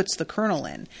and puts the kernel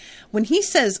in. When he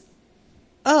says,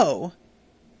 oh,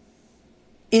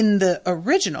 in the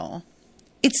original,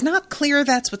 it's not clear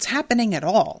that's what's happening at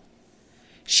all.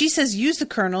 She says, use the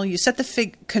kernel, you set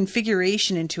the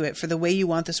configuration into it for the way you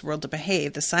want this world to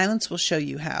behave. The silence will show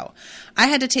you how. I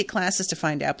had to take classes to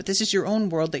find out, but this is your own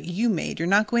world that you made. You're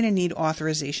not going to need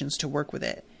authorizations to work with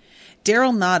it.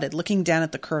 Daryl nodded, looking down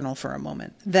at the kernel for a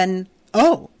moment. Then,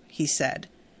 oh, he said.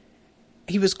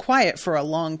 He was quiet for a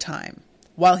long time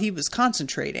while he was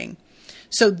concentrating.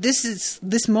 So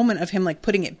this moment of him like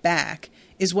putting it back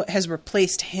is what has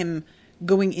replaced him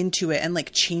going into it and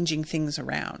like changing things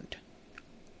around.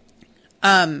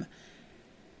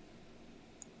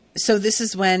 So this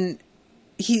is when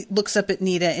he looks up at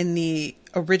Nita in the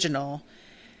original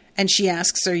and she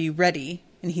asks, are you ready?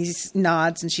 And he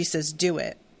nods and she says, do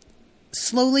it.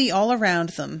 Slowly all around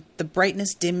them, the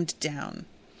brightness dimmed down.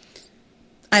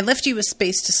 I left you a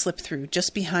space to slip through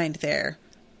just behind there,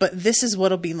 but this is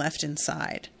what'll be left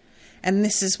inside. And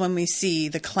this is when we see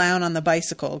the clown on the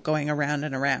bicycle going around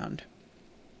and around.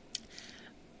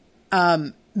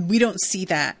 We don't see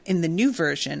that in the new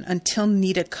version until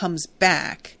Nita comes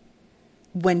back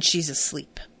when she's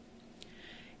asleep.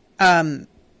 In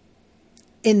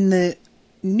the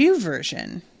new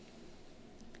version,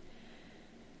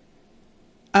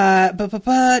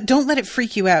 don't let it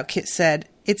freak you out, Kit said.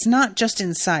 It's not just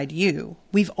inside you.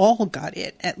 We've all got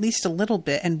it, at least a little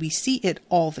bit, and we see it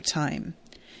all the time.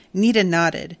 Nita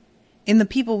nodded. In the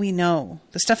people we know,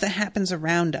 the stuff that happens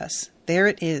around us, there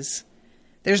it is.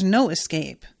 There's no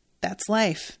escape. That's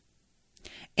life.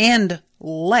 And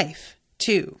life,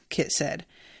 too, Kit said,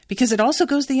 because it also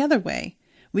goes the other way.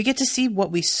 We get to see what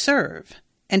we serve,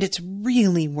 and it's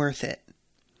really worth it.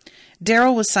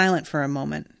 Daryl was silent for a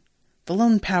moment. The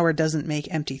lone power doesn't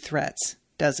make empty threats,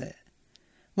 does it?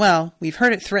 Well, we've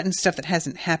heard it threaten stuff that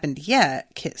hasn't happened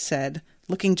yet, Kit said,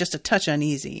 looking just a touch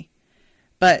uneasy.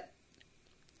 But,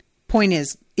 point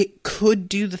is, it could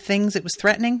do the things it was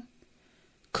threatening?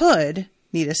 Could,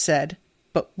 Nita said,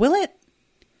 but will it?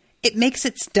 It makes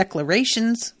its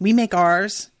declarations, we make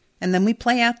ours, and then we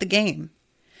play out the game.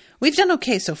 We've done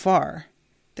okay so far.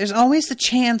 There's always the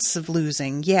chance of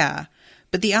losing, yeah,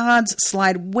 but the odds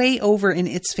slide way over in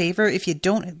its favor if you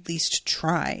don't at least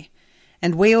try,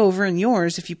 and way over in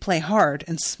yours if you play hard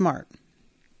and smart.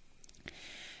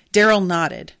 Daryl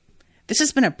nodded. This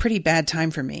has been a pretty bad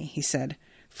time for me, he said.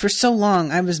 For so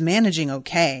long I was managing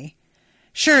okay.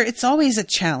 Sure, it's always a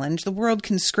challenge. The world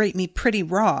can scrape me pretty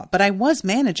raw, but I was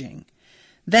managing.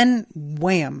 Then,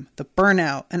 wham, the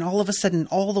burnout, and all of a sudden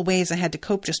all the ways I had to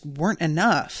cope just weren't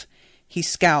enough. He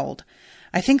scowled.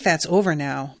 I think that's over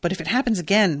now, but if it happens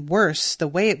again, worse, the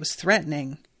way it was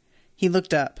threatening. He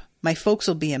looked up. My folks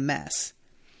will be a mess.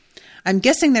 I'm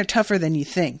guessing they're tougher than you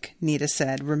think, Nita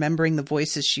said, remembering the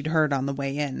voices she'd heard on the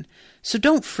way in. So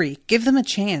don't freak. Give them a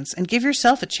chance, and give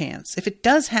yourself a chance. If it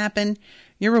does happen,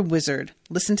 you're a wizard.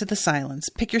 Listen to the silence.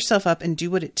 Pick yourself up and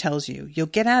do what it tells you. You'll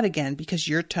get out again because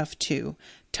you're tough too.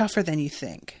 Tougher than you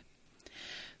think.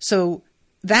 So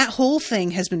that whole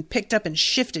thing has been picked up and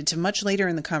shifted to much later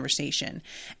in the conversation.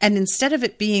 And instead of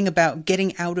it being about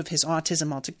getting out of his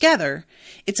autism altogether,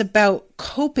 it's about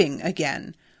coping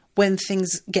again when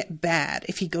things get bad,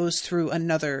 if he goes through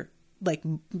another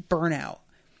burnout.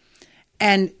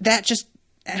 And that just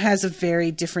has a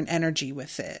very different energy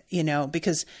with it,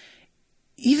 because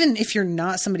even if you're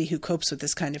not somebody who copes with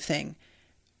this kind of thing,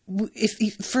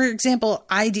 if, for example,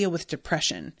 I deal with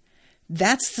depression,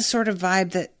 that's the sort of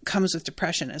vibe that comes with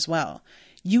depression as well.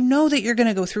 You know that you're going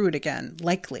to go through it again,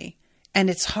 likely. And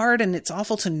it's hard and it's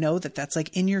awful to know that that's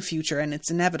in your future and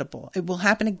it's inevitable. It will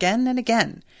happen again and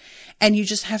again. And you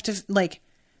just have to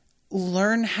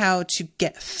learn how to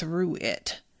get through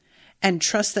it and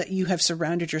trust that you have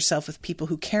surrounded yourself with people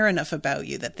who care enough about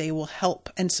you that they will help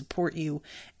and support you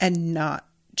and not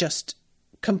just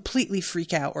completely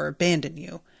freak out or abandon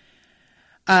you.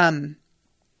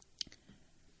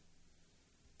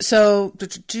 So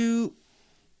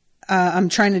I'm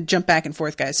trying to jump back and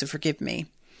forth, guys, so forgive me.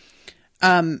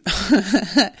 Yama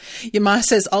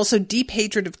says, also deep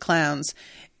hatred of clowns.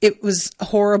 It was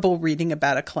horrible reading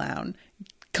about a clown.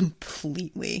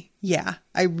 Completely. Yeah,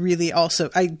 I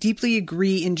deeply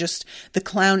agree in just the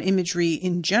clown imagery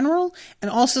in general, and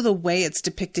also the way it's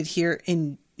depicted here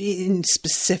in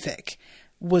specific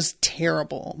was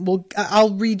terrible. Well,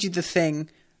 I'll read you the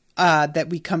thing that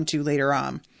we come to later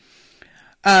on.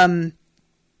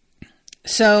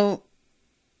 So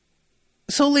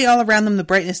slowly all around them, the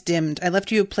brightness dimmed. I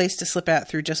left you a place to slip out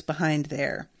through just behind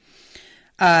there.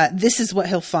 This is what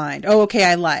he'll find. Oh, okay.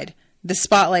 I lied. The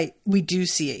spotlight, we do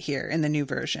see it here in the new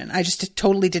version. I just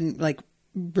totally didn't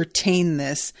retain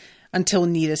this until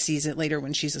Nita sees it later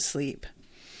when she's asleep.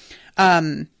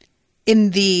 In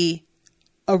the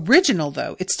original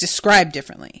though, it's described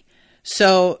differently.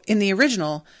 So in the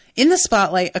original, in the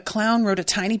spotlight, a clown rode a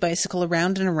tiny bicycle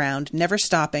around and around, never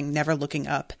stopping, never looking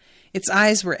up. Its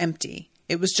eyes were empty.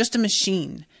 It was just a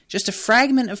machine, just a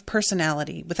fragment of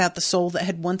personality without the soul that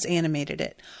had once animated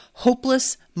it.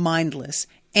 Hopeless, mindless,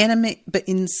 animate but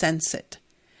insensate.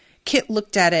 Kit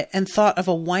looked at it and thought of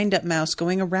a wind-up mouse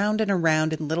going around and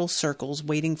around in little circles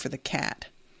waiting for the cat.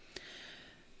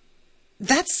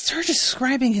 That's her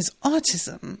describing his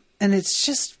autism, and it's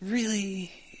just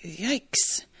really...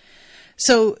 yikes.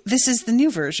 So this is the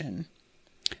new version.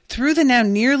 Through the now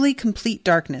nearly complete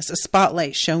darkness, a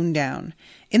spotlight shone down.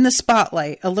 In the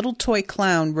spotlight, a little toy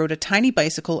clown rode a tiny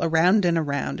bicycle around and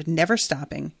around, never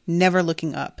stopping, never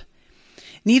looking up.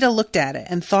 Nita looked at it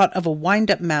and thought of a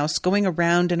wind-up mouse going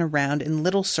around and around in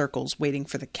little circles waiting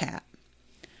for the cat.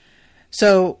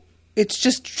 So it's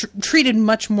just treated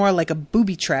much more like a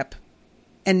booby trap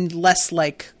and less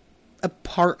like a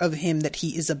part of him that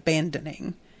he is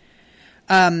abandoning.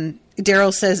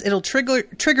 Daryl says it'll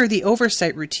trigger the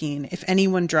oversight routine if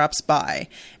anyone drops by.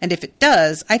 And if it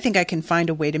does, I think I can find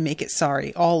a way to make it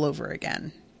sorry all over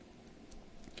again.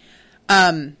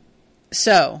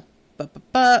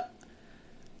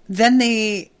 Then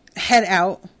they head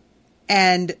out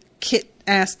and Kit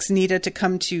asks Nita to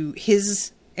come to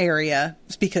his area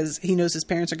because he knows his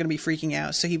parents are going to be freaking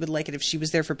out. So he would like it if she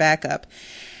was there for backup.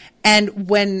 And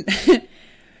when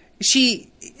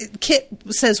Kit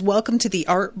says, welcome to the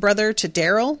art, brother, to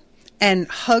Daryl, and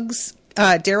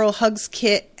Daryl hugs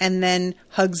Kit and then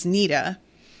hugs Nita.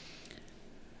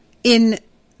 In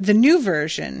the new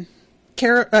version,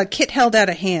 Kit held out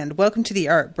a hand. Welcome to the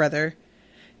art, brother.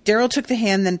 Daryl took the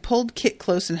hand, then pulled Kit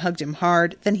close and hugged him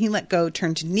hard. Then he let go,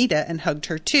 turned to Nita, and hugged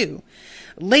her too.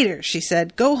 Later, she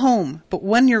said, go home, but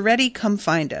when you're ready, come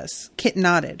find us. Kit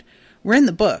nodded. We're in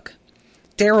the book.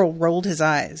 Daryl rolled his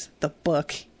eyes. The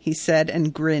book, he said,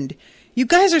 and grinned. You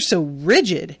guys are so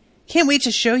rigid. Can't wait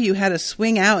to show you how to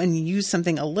swing out and use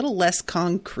something a little less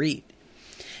concrete.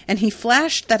 And he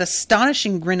flashed that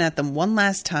astonishing grin at them one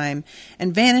last time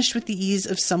and vanished with the ease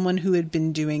of someone who had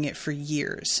been doing it for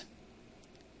years.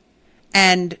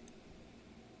 And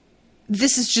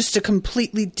this is just a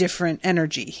completely different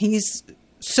energy. He's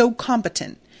so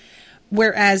competent.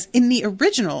 Whereas in the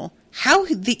original, how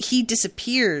he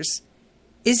disappears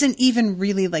isn't even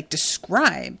really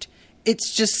described.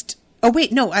 It's just, oh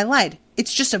wait, no, I lied.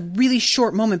 It's just a really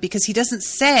short moment because he doesn't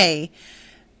say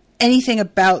anything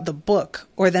about the book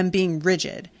or them being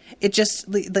rigid. It just,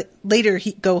 later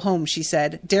he go home, she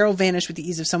said, Daryl vanished with the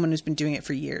ease of someone who's been doing it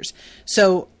for years.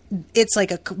 So it's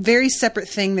a very separate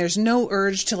thing. There's no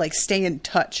urge to stay in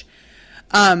touch.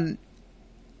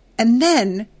 And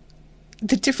then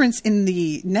the difference in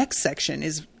the next section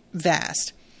is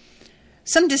vast.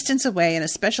 Some distance away in a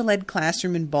special ed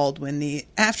classroom in Baldwin, the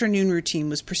afternoon routine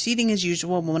was proceeding as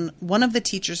usual when one of the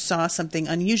teachers saw something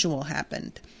unusual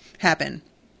happen.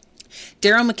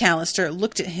 Daryl McAllister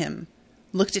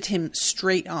looked at him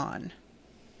straight on.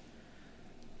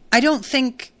 I don't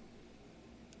think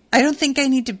I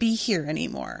need to be here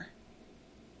anymore.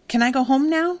 Can I go home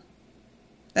now?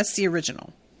 That's the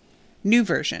original. New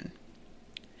version.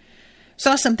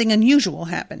 Saw something unusual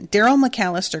happen. Daryl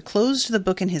McAllister closed the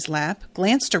book in his lap,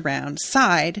 glanced around,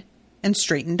 sighed, and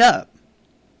straightened up.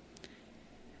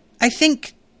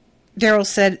 Daryl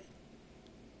said,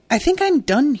 I think I'm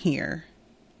done here.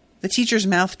 The teacher's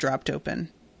mouth dropped open.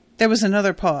 There was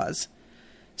another pause.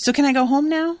 So can I go home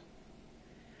now?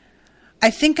 I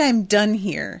think I'm done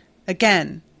here.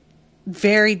 Again,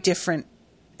 very different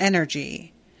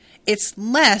energy. It's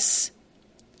less,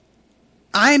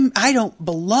 I don't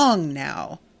belong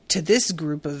now to this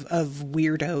group of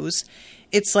weirdos.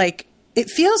 It's like, it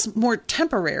feels more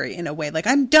temporary in a way. Like,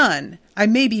 I'm done. I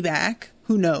may be back.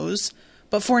 Who knows?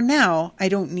 But for now, I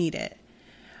don't need it.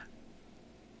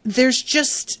 There's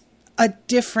just a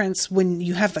difference when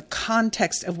you have the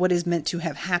context of what is meant to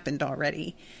have happened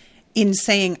already in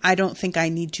saying, I don't think I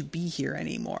need to be here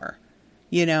anymore.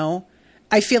 You know,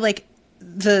 I feel like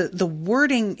the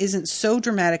wording isn't so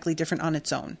dramatically different on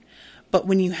its own, but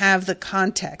when you have the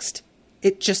context,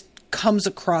 it just comes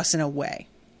across in a way.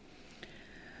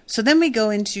 So then we go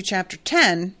into chapter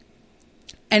 10,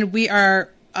 and we are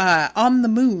on the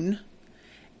moon,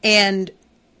 and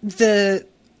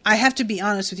I have to be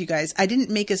honest with you guys, I didn't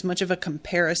make as much of a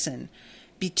comparison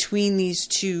between these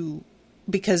two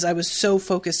because I was so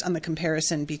focused on the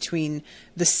comparison between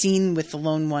the scene with the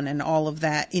lone one and all of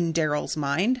that in Daryl's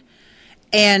mind.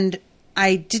 And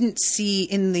I didn't see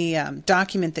in the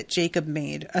document that Jacob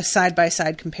made a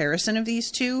side-by-side comparison of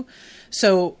these two.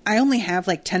 So I only have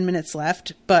like 10 minutes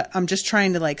left, but I'm just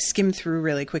trying to like skim through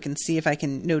really quick and see if I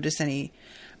can notice any.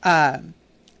 Let's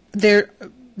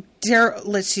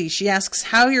see. She asks,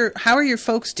 how are your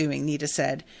folks doing? Nita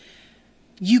said.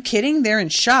 You kidding? They're in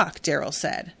shock, Daryl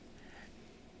said.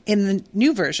 In the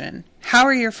new version, how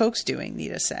are your folks doing?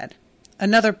 Nita said.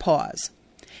 Another pause.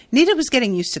 Nita was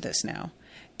getting used to this now.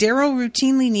 Daryl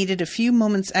routinely needed a few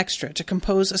moments extra to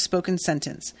compose a spoken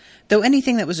sentence, though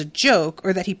anything that was a joke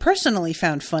or that he personally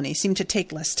found funny seemed to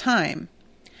take less time.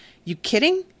 You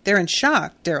kidding? They're in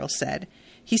shock, Daryl said.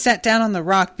 He sat down on the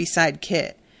rock beside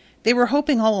Kit. They were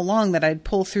hoping all along that I'd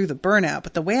pull through the burnout,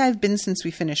 but the way I've been since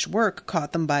we finished work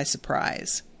caught them by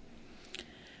surprise.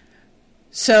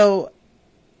 So,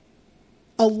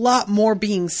 a lot more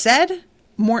being said,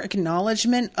 more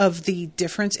acknowledgement of the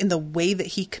difference in the way that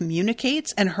he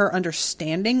communicates and her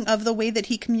understanding of the way that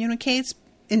he communicates,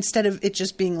 instead of it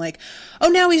just being like, oh,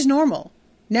 now he's normal.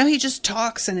 Now he just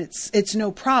talks and it's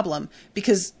no problem,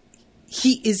 because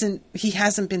he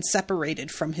hasn't been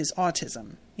separated from his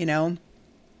autism, you know?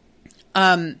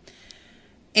 And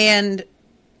I'm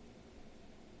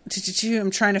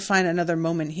trying to find another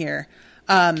moment here.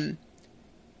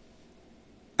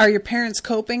 Are your parents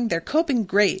coping? They're coping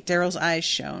great, Daryl's eyes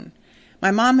shone. My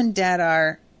mom and dad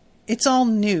are. It's all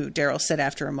new, Daryl said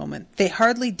after a moment. They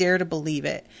hardly dare to believe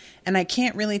it, and I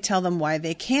can't really tell them why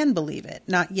they can believe it.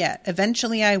 Not yet.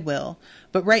 Eventually I will.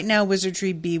 But right now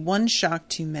Wizardry'd be one shock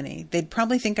too many. They'd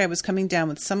probably think I was coming down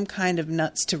with some kind of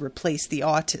nuts to replace the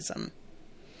autism.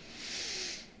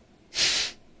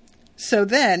 So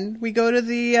then we go to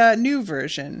the new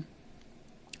version.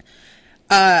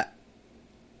 My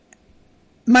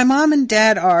mom and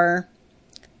dad are...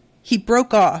 He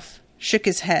broke off, shook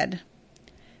his head.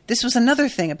 This was another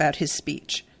thing about his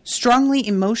speech. Strongly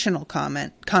emotional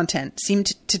content seemed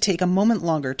to take a moment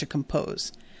longer to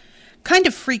compose. Kind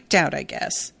of freaked out, I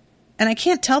guess. And I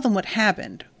can't tell them what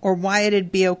happened, or why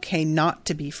it'd be okay not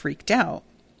to be freaked out.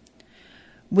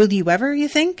 Will you ever, you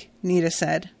think? Nita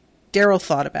said. Daryl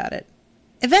thought about it.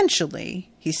 Eventually,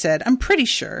 he said, I'm pretty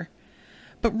sure.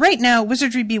 But right now,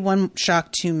 Wizardry'd be one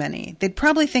shock too many. They'd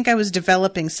probably think I was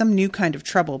developing some new kind of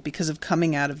trouble because of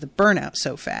coming out of the burnout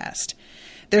so fast.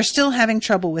 They're still having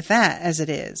trouble with that, as it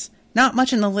is. Not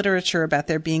much in the literature about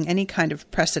there being any kind of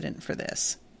precedent for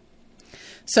this.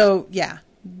 So, yeah,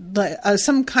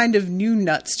 some kind of new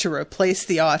nuts to replace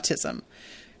the autism.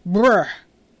 Brr.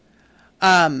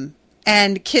 And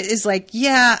Kit is like,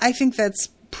 yeah, I think that's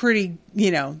pretty,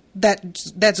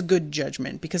 that's good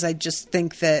judgment, because I just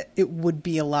think that it would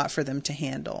be a lot for them to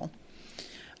handle.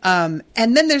 And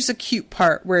then there's a cute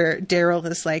part where Daryl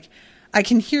is like, I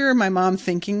can hear my mom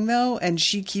thinking, though, and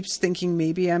she keeps thinking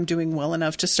maybe I'm doing well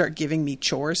enough to start giving me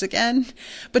chores again.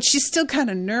 But she's still kind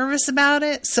of nervous about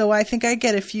it, so I think I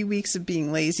get a few weeks of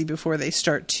being lazy before they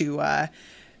start to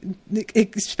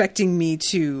expecting me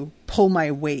to pull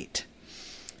my weight.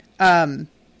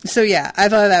 So yeah, I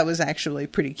thought that was actually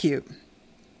pretty cute.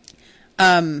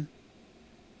 Let's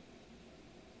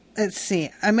see.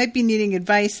 I might be needing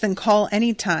advice, then call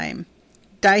anytime.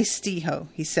 Die Stiho,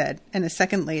 he said, and a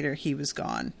second later he was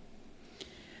gone.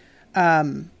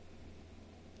 Yeah,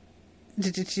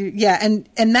 and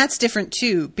that's different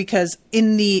too, because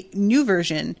in the new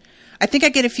version, I think I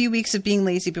get a few weeks of being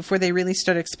lazy before they really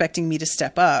start expecting me to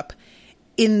step up.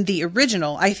 In the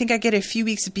original, I think I get a few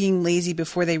weeks of being lazy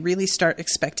before they really start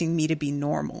expecting me to be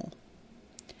normal.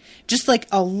 Just like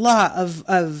a lot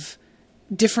of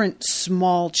different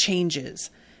small changes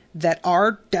that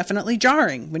are definitely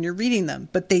jarring when you're reading them,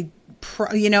 but they,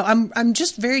 I'm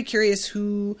just very curious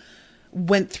who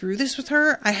went through this with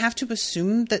her. I have to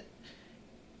assume that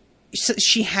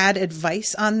she had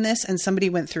advice on this and somebody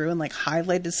went through and like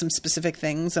highlighted some specific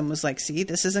things and was like, see,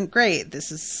 this isn't great.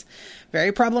 This is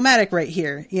very problematic right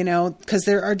here, because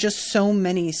there are just so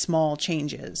many small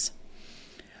changes.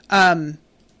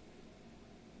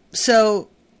 So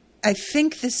I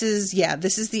think this is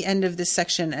the end of this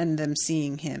section and them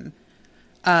seeing him.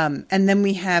 And then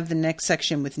we have the next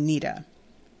section with Nita.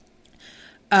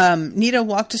 Nita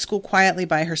walked to school quietly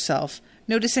by herself,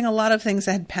 noticing a lot of things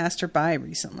that had passed her by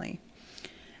recently.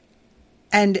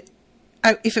 And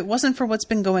if it wasn't for what's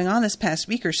been going on this past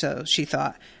week or so, she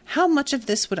thought, how much of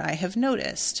this would I have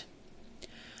noticed?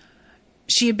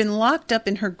 She had been locked up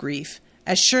in her grief,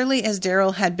 as surely as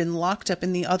Daryl had been locked up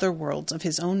in the other worlds of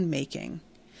his own making.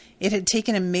 It had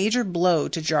taken a major blow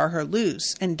to jar her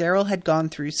loose, and Daryl had gone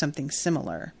through something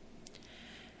similar.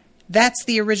 That's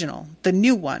the original, the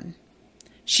new one.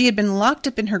 She had been locked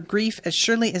up in her grief as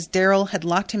surely as Daryl had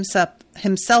locked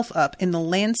himself up in the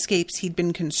landscapes he'd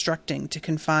been constructing to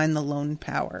confine the lone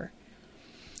power.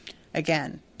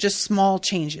 Again, just small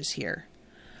changes here.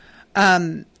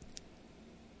 And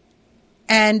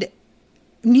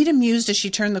Nita mused as she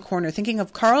turned the corner, thinking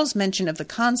of Carl's mention of the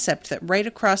concept that right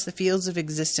across the fields of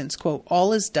existence, quote,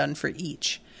 all is done for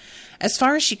each. As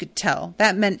far as she could tell,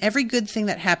 that meant every good thing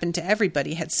that happened to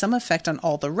everybody had some effect on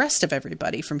all the rest of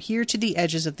everybody from here to the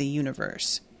edges of the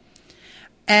universe.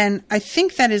 And I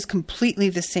think that is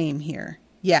completely the same here.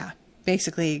 Yeah,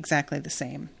 basically exactly the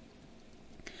same.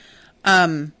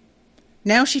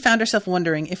 Now she found herself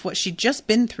wondering if what she'd just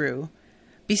been through,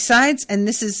 besides, and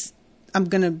this is, I'm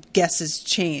going to guess has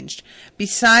changed,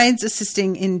 besides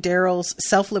assisting in Daryl's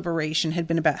self-liberation, had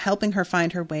been about helping her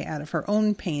find her way out of her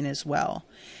own pain as well.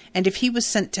 And if he was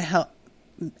sent to help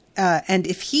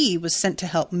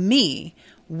me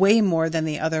way more than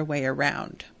the other way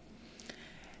around.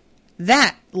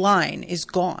 That line is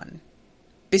gone.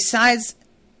 Besides,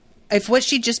 if what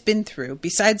she'd just been through,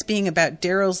 besides being about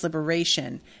Daryl's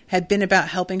liberation, had been about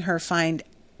helping her find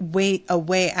a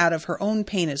way out of her own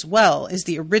pain as well, is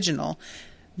the original.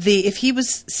 If he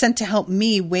was sent to help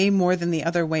me way more than the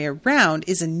other way around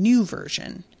is a new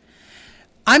version.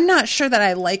 I'm not sure that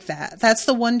I like that. That's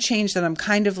the one change that I'm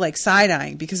kind of like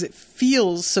side-eyeing because it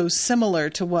feels so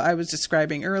similar to what I was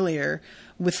describing earlier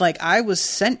with like, I was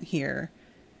sent here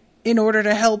in order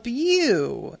to help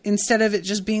you instead of it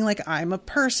just being like, I'm a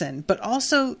person. But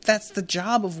also that's the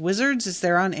job of wizards, is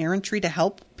they're on errantry to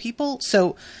help people.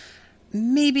 So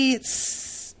maybe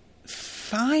it's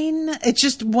fine. It's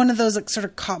just one of those that sort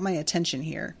of caught my attention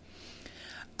here.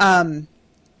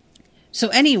 So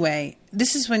anyway,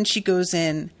 this is when she goes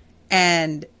in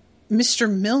and Mr.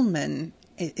 Millman,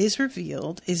 it is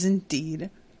revealed, is indeed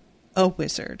a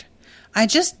wizard. I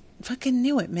just fucking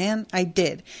knew it, man. I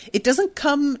did. It doesn't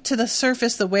come to the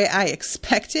surface the way I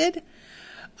expected.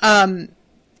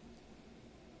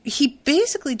 He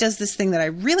basically does this thing that I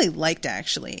really liked,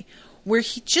 actually, where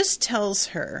he just tells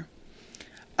her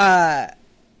that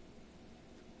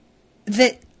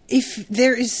if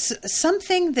there is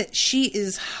something that she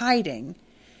is hiding,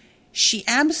 she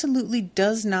absolutely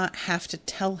does not have to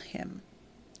tell him.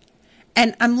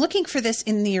 And I'm looking for this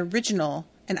in the original,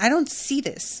 and I don't see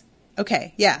this.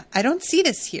 Okay, yeah, I don't see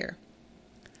this here.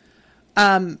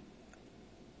 Oh,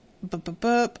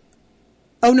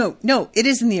 no, it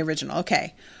is in the original.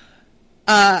 Okay.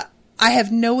 I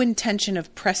have no intention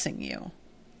of pressing you.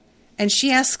 And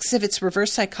she asks if it's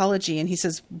reverse psychology, and he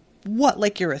says, what,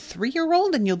 like you're a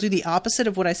 3-year-old and you'll do the opposite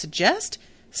of what I suggest?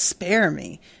 Spare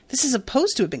me. This is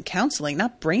supposed to have been counseling,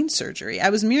 not brain surgery.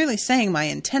 I was merely saying my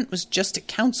intent was just to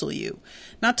counsel you,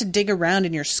 not to dig around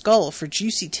in your skull for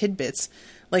juicy tidbits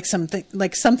like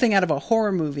something out of a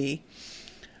horror movie.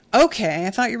 Okay, I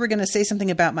thought you were going to say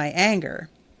something about my anger.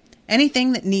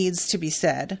 Anything that needs to be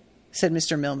said, said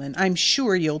Mr. Millman. I'm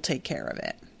sure you'll take care of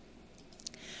it.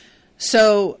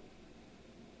 So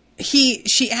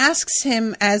she asks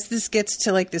him, as this gets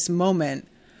to like this moment,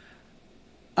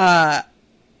 let's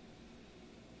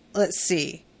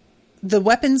see. The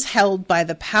weapons held by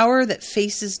the power that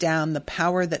faces down, the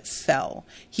power that fell.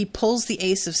 He pulls the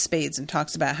Ace of Spades and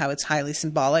talks about how it's highly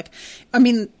symbolic. I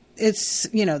mean, it's,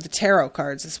 you know, the tarot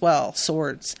cards as well,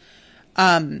 swords.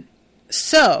 And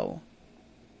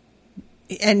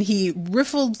he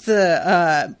riffled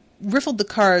the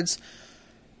cards,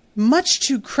 much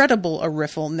too credible a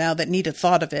riffle now that Nita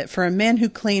thought of it, for a man who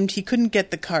claimed he couldn't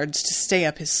get the cards to stay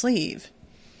up his sleeve.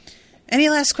 Any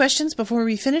last questions before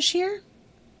we finish here?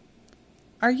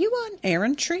 Are you on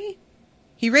errantry?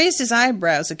 He raised his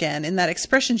eyebrows again in that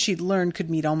expression she'd learned could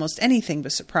mean almost anything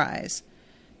but surprise.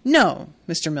 No,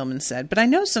 Mr. Millman said, but I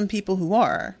know some people who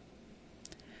are.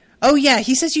 Oh yeah,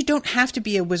 he says you don't have to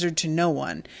be a wizard to know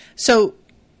one. So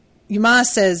Yama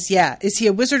says, yeah, is he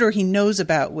a wizard or he knows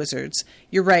about wizards?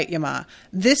 You're right, Yama.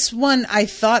 This one, I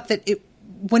thought that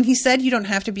when he said you don't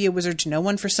have to be a wizard to know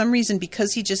one, for some reason,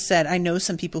 because he just said, I know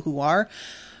some people who are,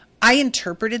 I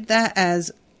interpreted that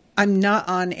as, I'm not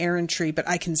on errantry, but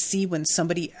I can see when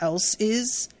somebody else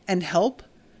is and help.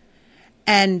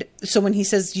 And so when he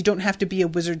says you don't have to be a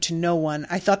wizard to know one,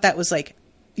 I thought that was like,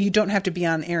 you don't have to be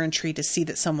on errantry to see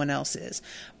that someone else is.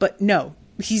 But no,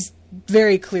 he's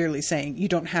very clearly saying you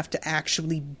don't have to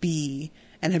actually be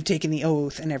and have taken the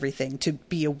oath and everything to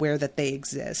be aware that they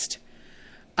exist.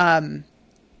 And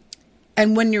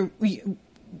when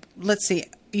let's see,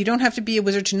 you don't have to be a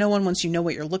wizard to know one once you know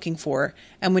what you're looking for,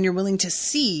 and when you're willing to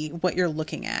see what you're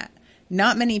looking at.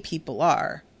 Not many people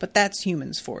are, but that's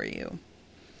humans for you.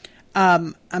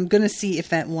 I'm going to see if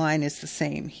that line is the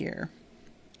same here.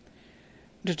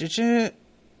 Yeah,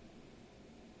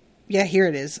 here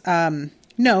it is.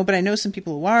 No, but I know some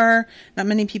people who are. Not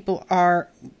many people are.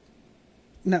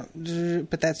 No,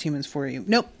 but that's humans for you.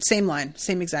 Nope, same line.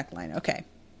 Same exact line. Okay.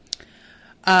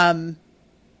 And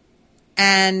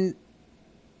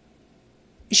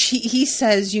he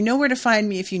says, you know where to find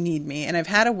me if you need me, and I've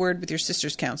had a word with your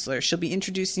sister's counselor. She'll be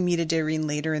introducing me to Darine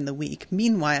later in the week.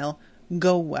 Meanwhile,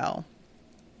 go well.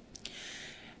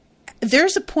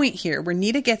 There's a point here where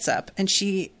Nita gets up and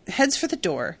she heads for the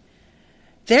door.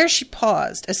 There she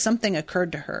paused as something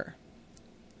occurred to her.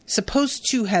 Supposed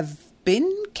to have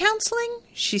been counseling?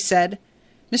 She said.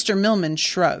 Mr. Millman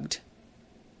shrugged.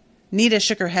 Nita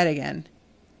shook her head again.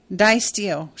 Die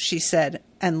still, she said,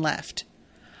 and left.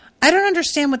 I don't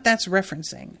understand what that's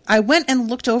referencing. I went and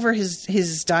looked over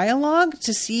his dialogue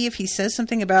to see if he says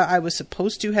something about I was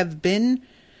supposed to have been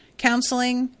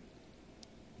counseling.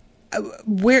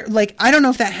 Where, like, I don't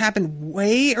know if that happened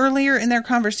way earlier in their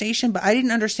conversation, but I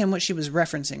didn't understand what she was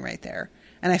referencing right there.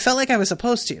 And I felt like I was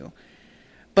supposed to,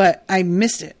 but I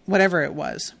missed it, whatever it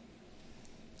was.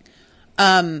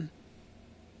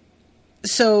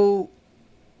 So,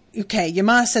 okay,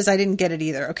 Yama says I didn't get it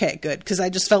either. Okay, good. Because I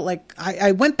just felt like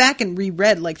I went back and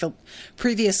reread like the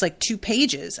previous like 2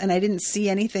 pages and I didn't see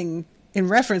anything in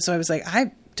reference. So I was like,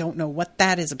 I don't know what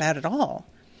that is about at all.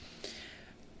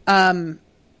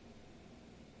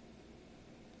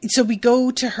 So we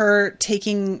go to her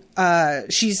taking,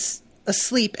 she's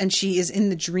asleep and she is in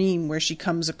the dream where she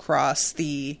comes across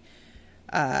the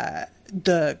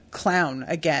clown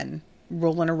again,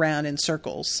 rolling around in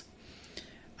circles.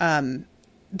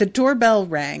 The doorbell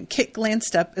rang. Kit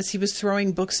glanced up as he was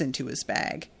throwing books into his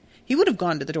bag. He would have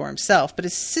gone to the door himself, but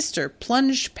his sister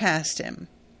plunged past him.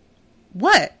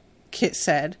 What? Kit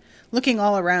said, looking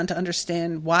all around to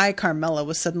understand why Carmela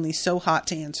was suddenly so hot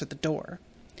to answer the door.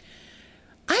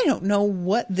 I don't know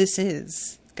what this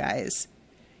is, guys.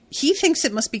 He thinks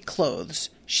it must be clothes.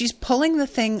 She's pulling the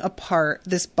thing apart,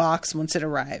 this box, once it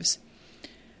arrives.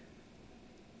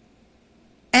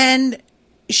 And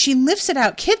she lifts it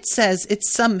out. Kit says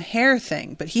it's some hair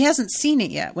thing, but he hasn't seen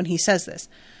it yet when he says this.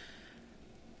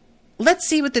 Let's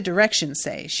see what the directions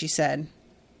say, she said.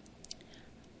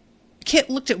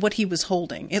 Kit looked at what he was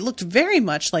holding. It looked very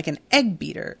much like an egg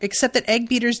beater, except that egg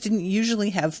beaters didn't usually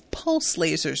have pulse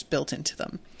lasers built into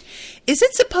them. Is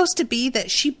it supposed to be that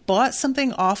she bought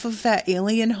something off of that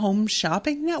alien home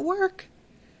shopping network?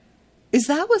 Is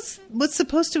that what's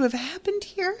supposed to have happened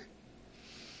here?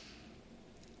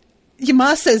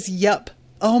 Yama says, yup.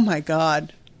 Oh my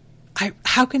god.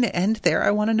 How can it end there? I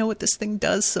want to know what this thing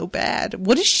does so bad.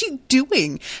 What is she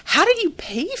doing? How did you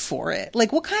pay for it?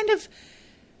 Like, what kind of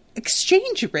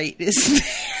exchange rate is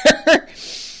there?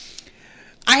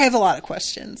 I have a lot of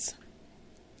questions.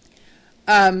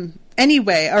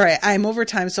 Anyway, all right, I'm over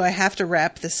time, so I have to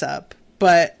wrap this up.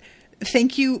 But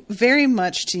thank you very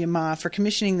much to Yama for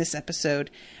commissioning this episode.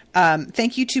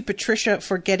 Thank you to Patricia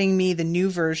for getting me the new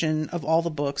version of all the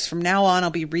books. From now on, I'll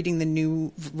be reading the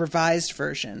new revised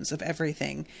versions of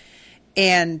everything.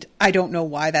 And I don't know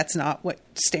why that's not what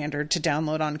standard to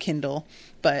download on Kindle,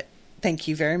 but thank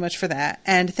you very much for that.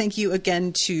 And thank you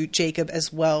again to Jacob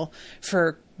as well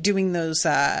for doing those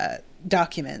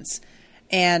documents.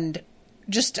 And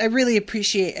just, I really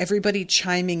appreciate everybody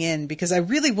chiming in, because I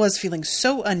really was feeling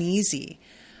so uneasy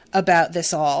about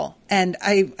this all. And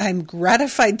I'm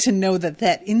gratified to know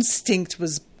that instinct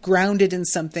was grounded in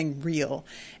something real.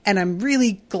 And I'm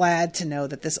really glad to know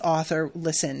that this author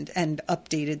listened and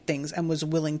updated things and was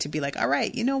willing to be like, all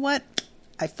right, you know what?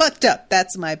 I fucked up.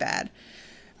 That's my bad.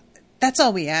 That's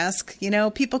all we ask. You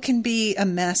know, people can be a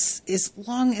mess as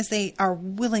long as they are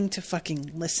willing to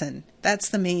fucking listen. That's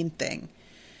the main thing.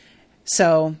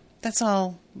 So that's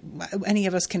all any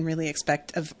of us can really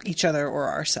expect of each other or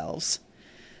ourselves.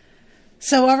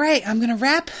 So, all right, I'm going to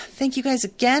wrap. Thank you guys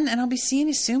again, and I'll be seeing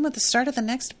you soon with the start of the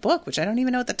next book, which I don't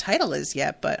even know what the title is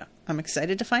yet, but I'm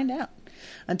excited to find out.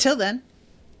 Until then,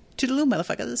 toodaloo,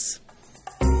 motherfuckers.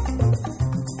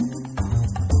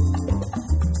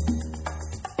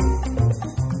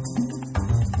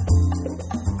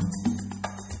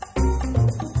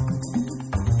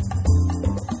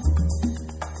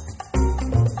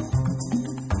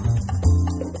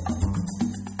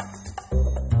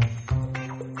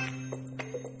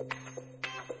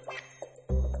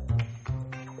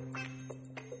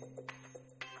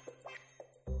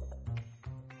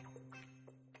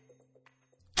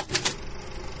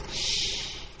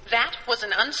 That was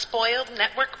an Unspoiled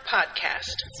Network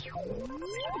podcast.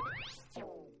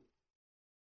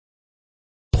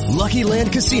 Lucky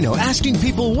Land Casino, asking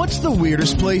people, what's the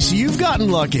weirdest place you've gotten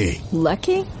lucky?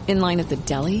 Lucky? In line at the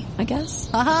deli, I guess?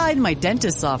 Aha, in my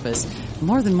dentist's office.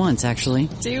 More than once, actually.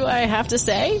 Do I have to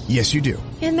say? Yes, you do.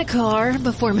 In the car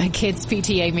before my kids'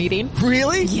 PTA meeting.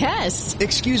 Really? Yes.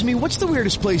 Excuse me, what's the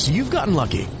weirdest place you've gotten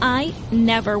lucky? I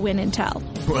never win and tell.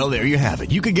 Well, there you have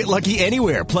it. You can get lucky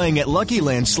anywhere, playing at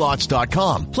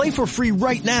LuckyLandSlots.com. Play for free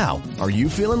right now. Are you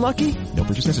feeling lucky? No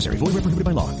purchase necessary. Void where prohibited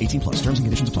by law. 18+. Terms and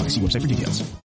conditions apply. See website for details.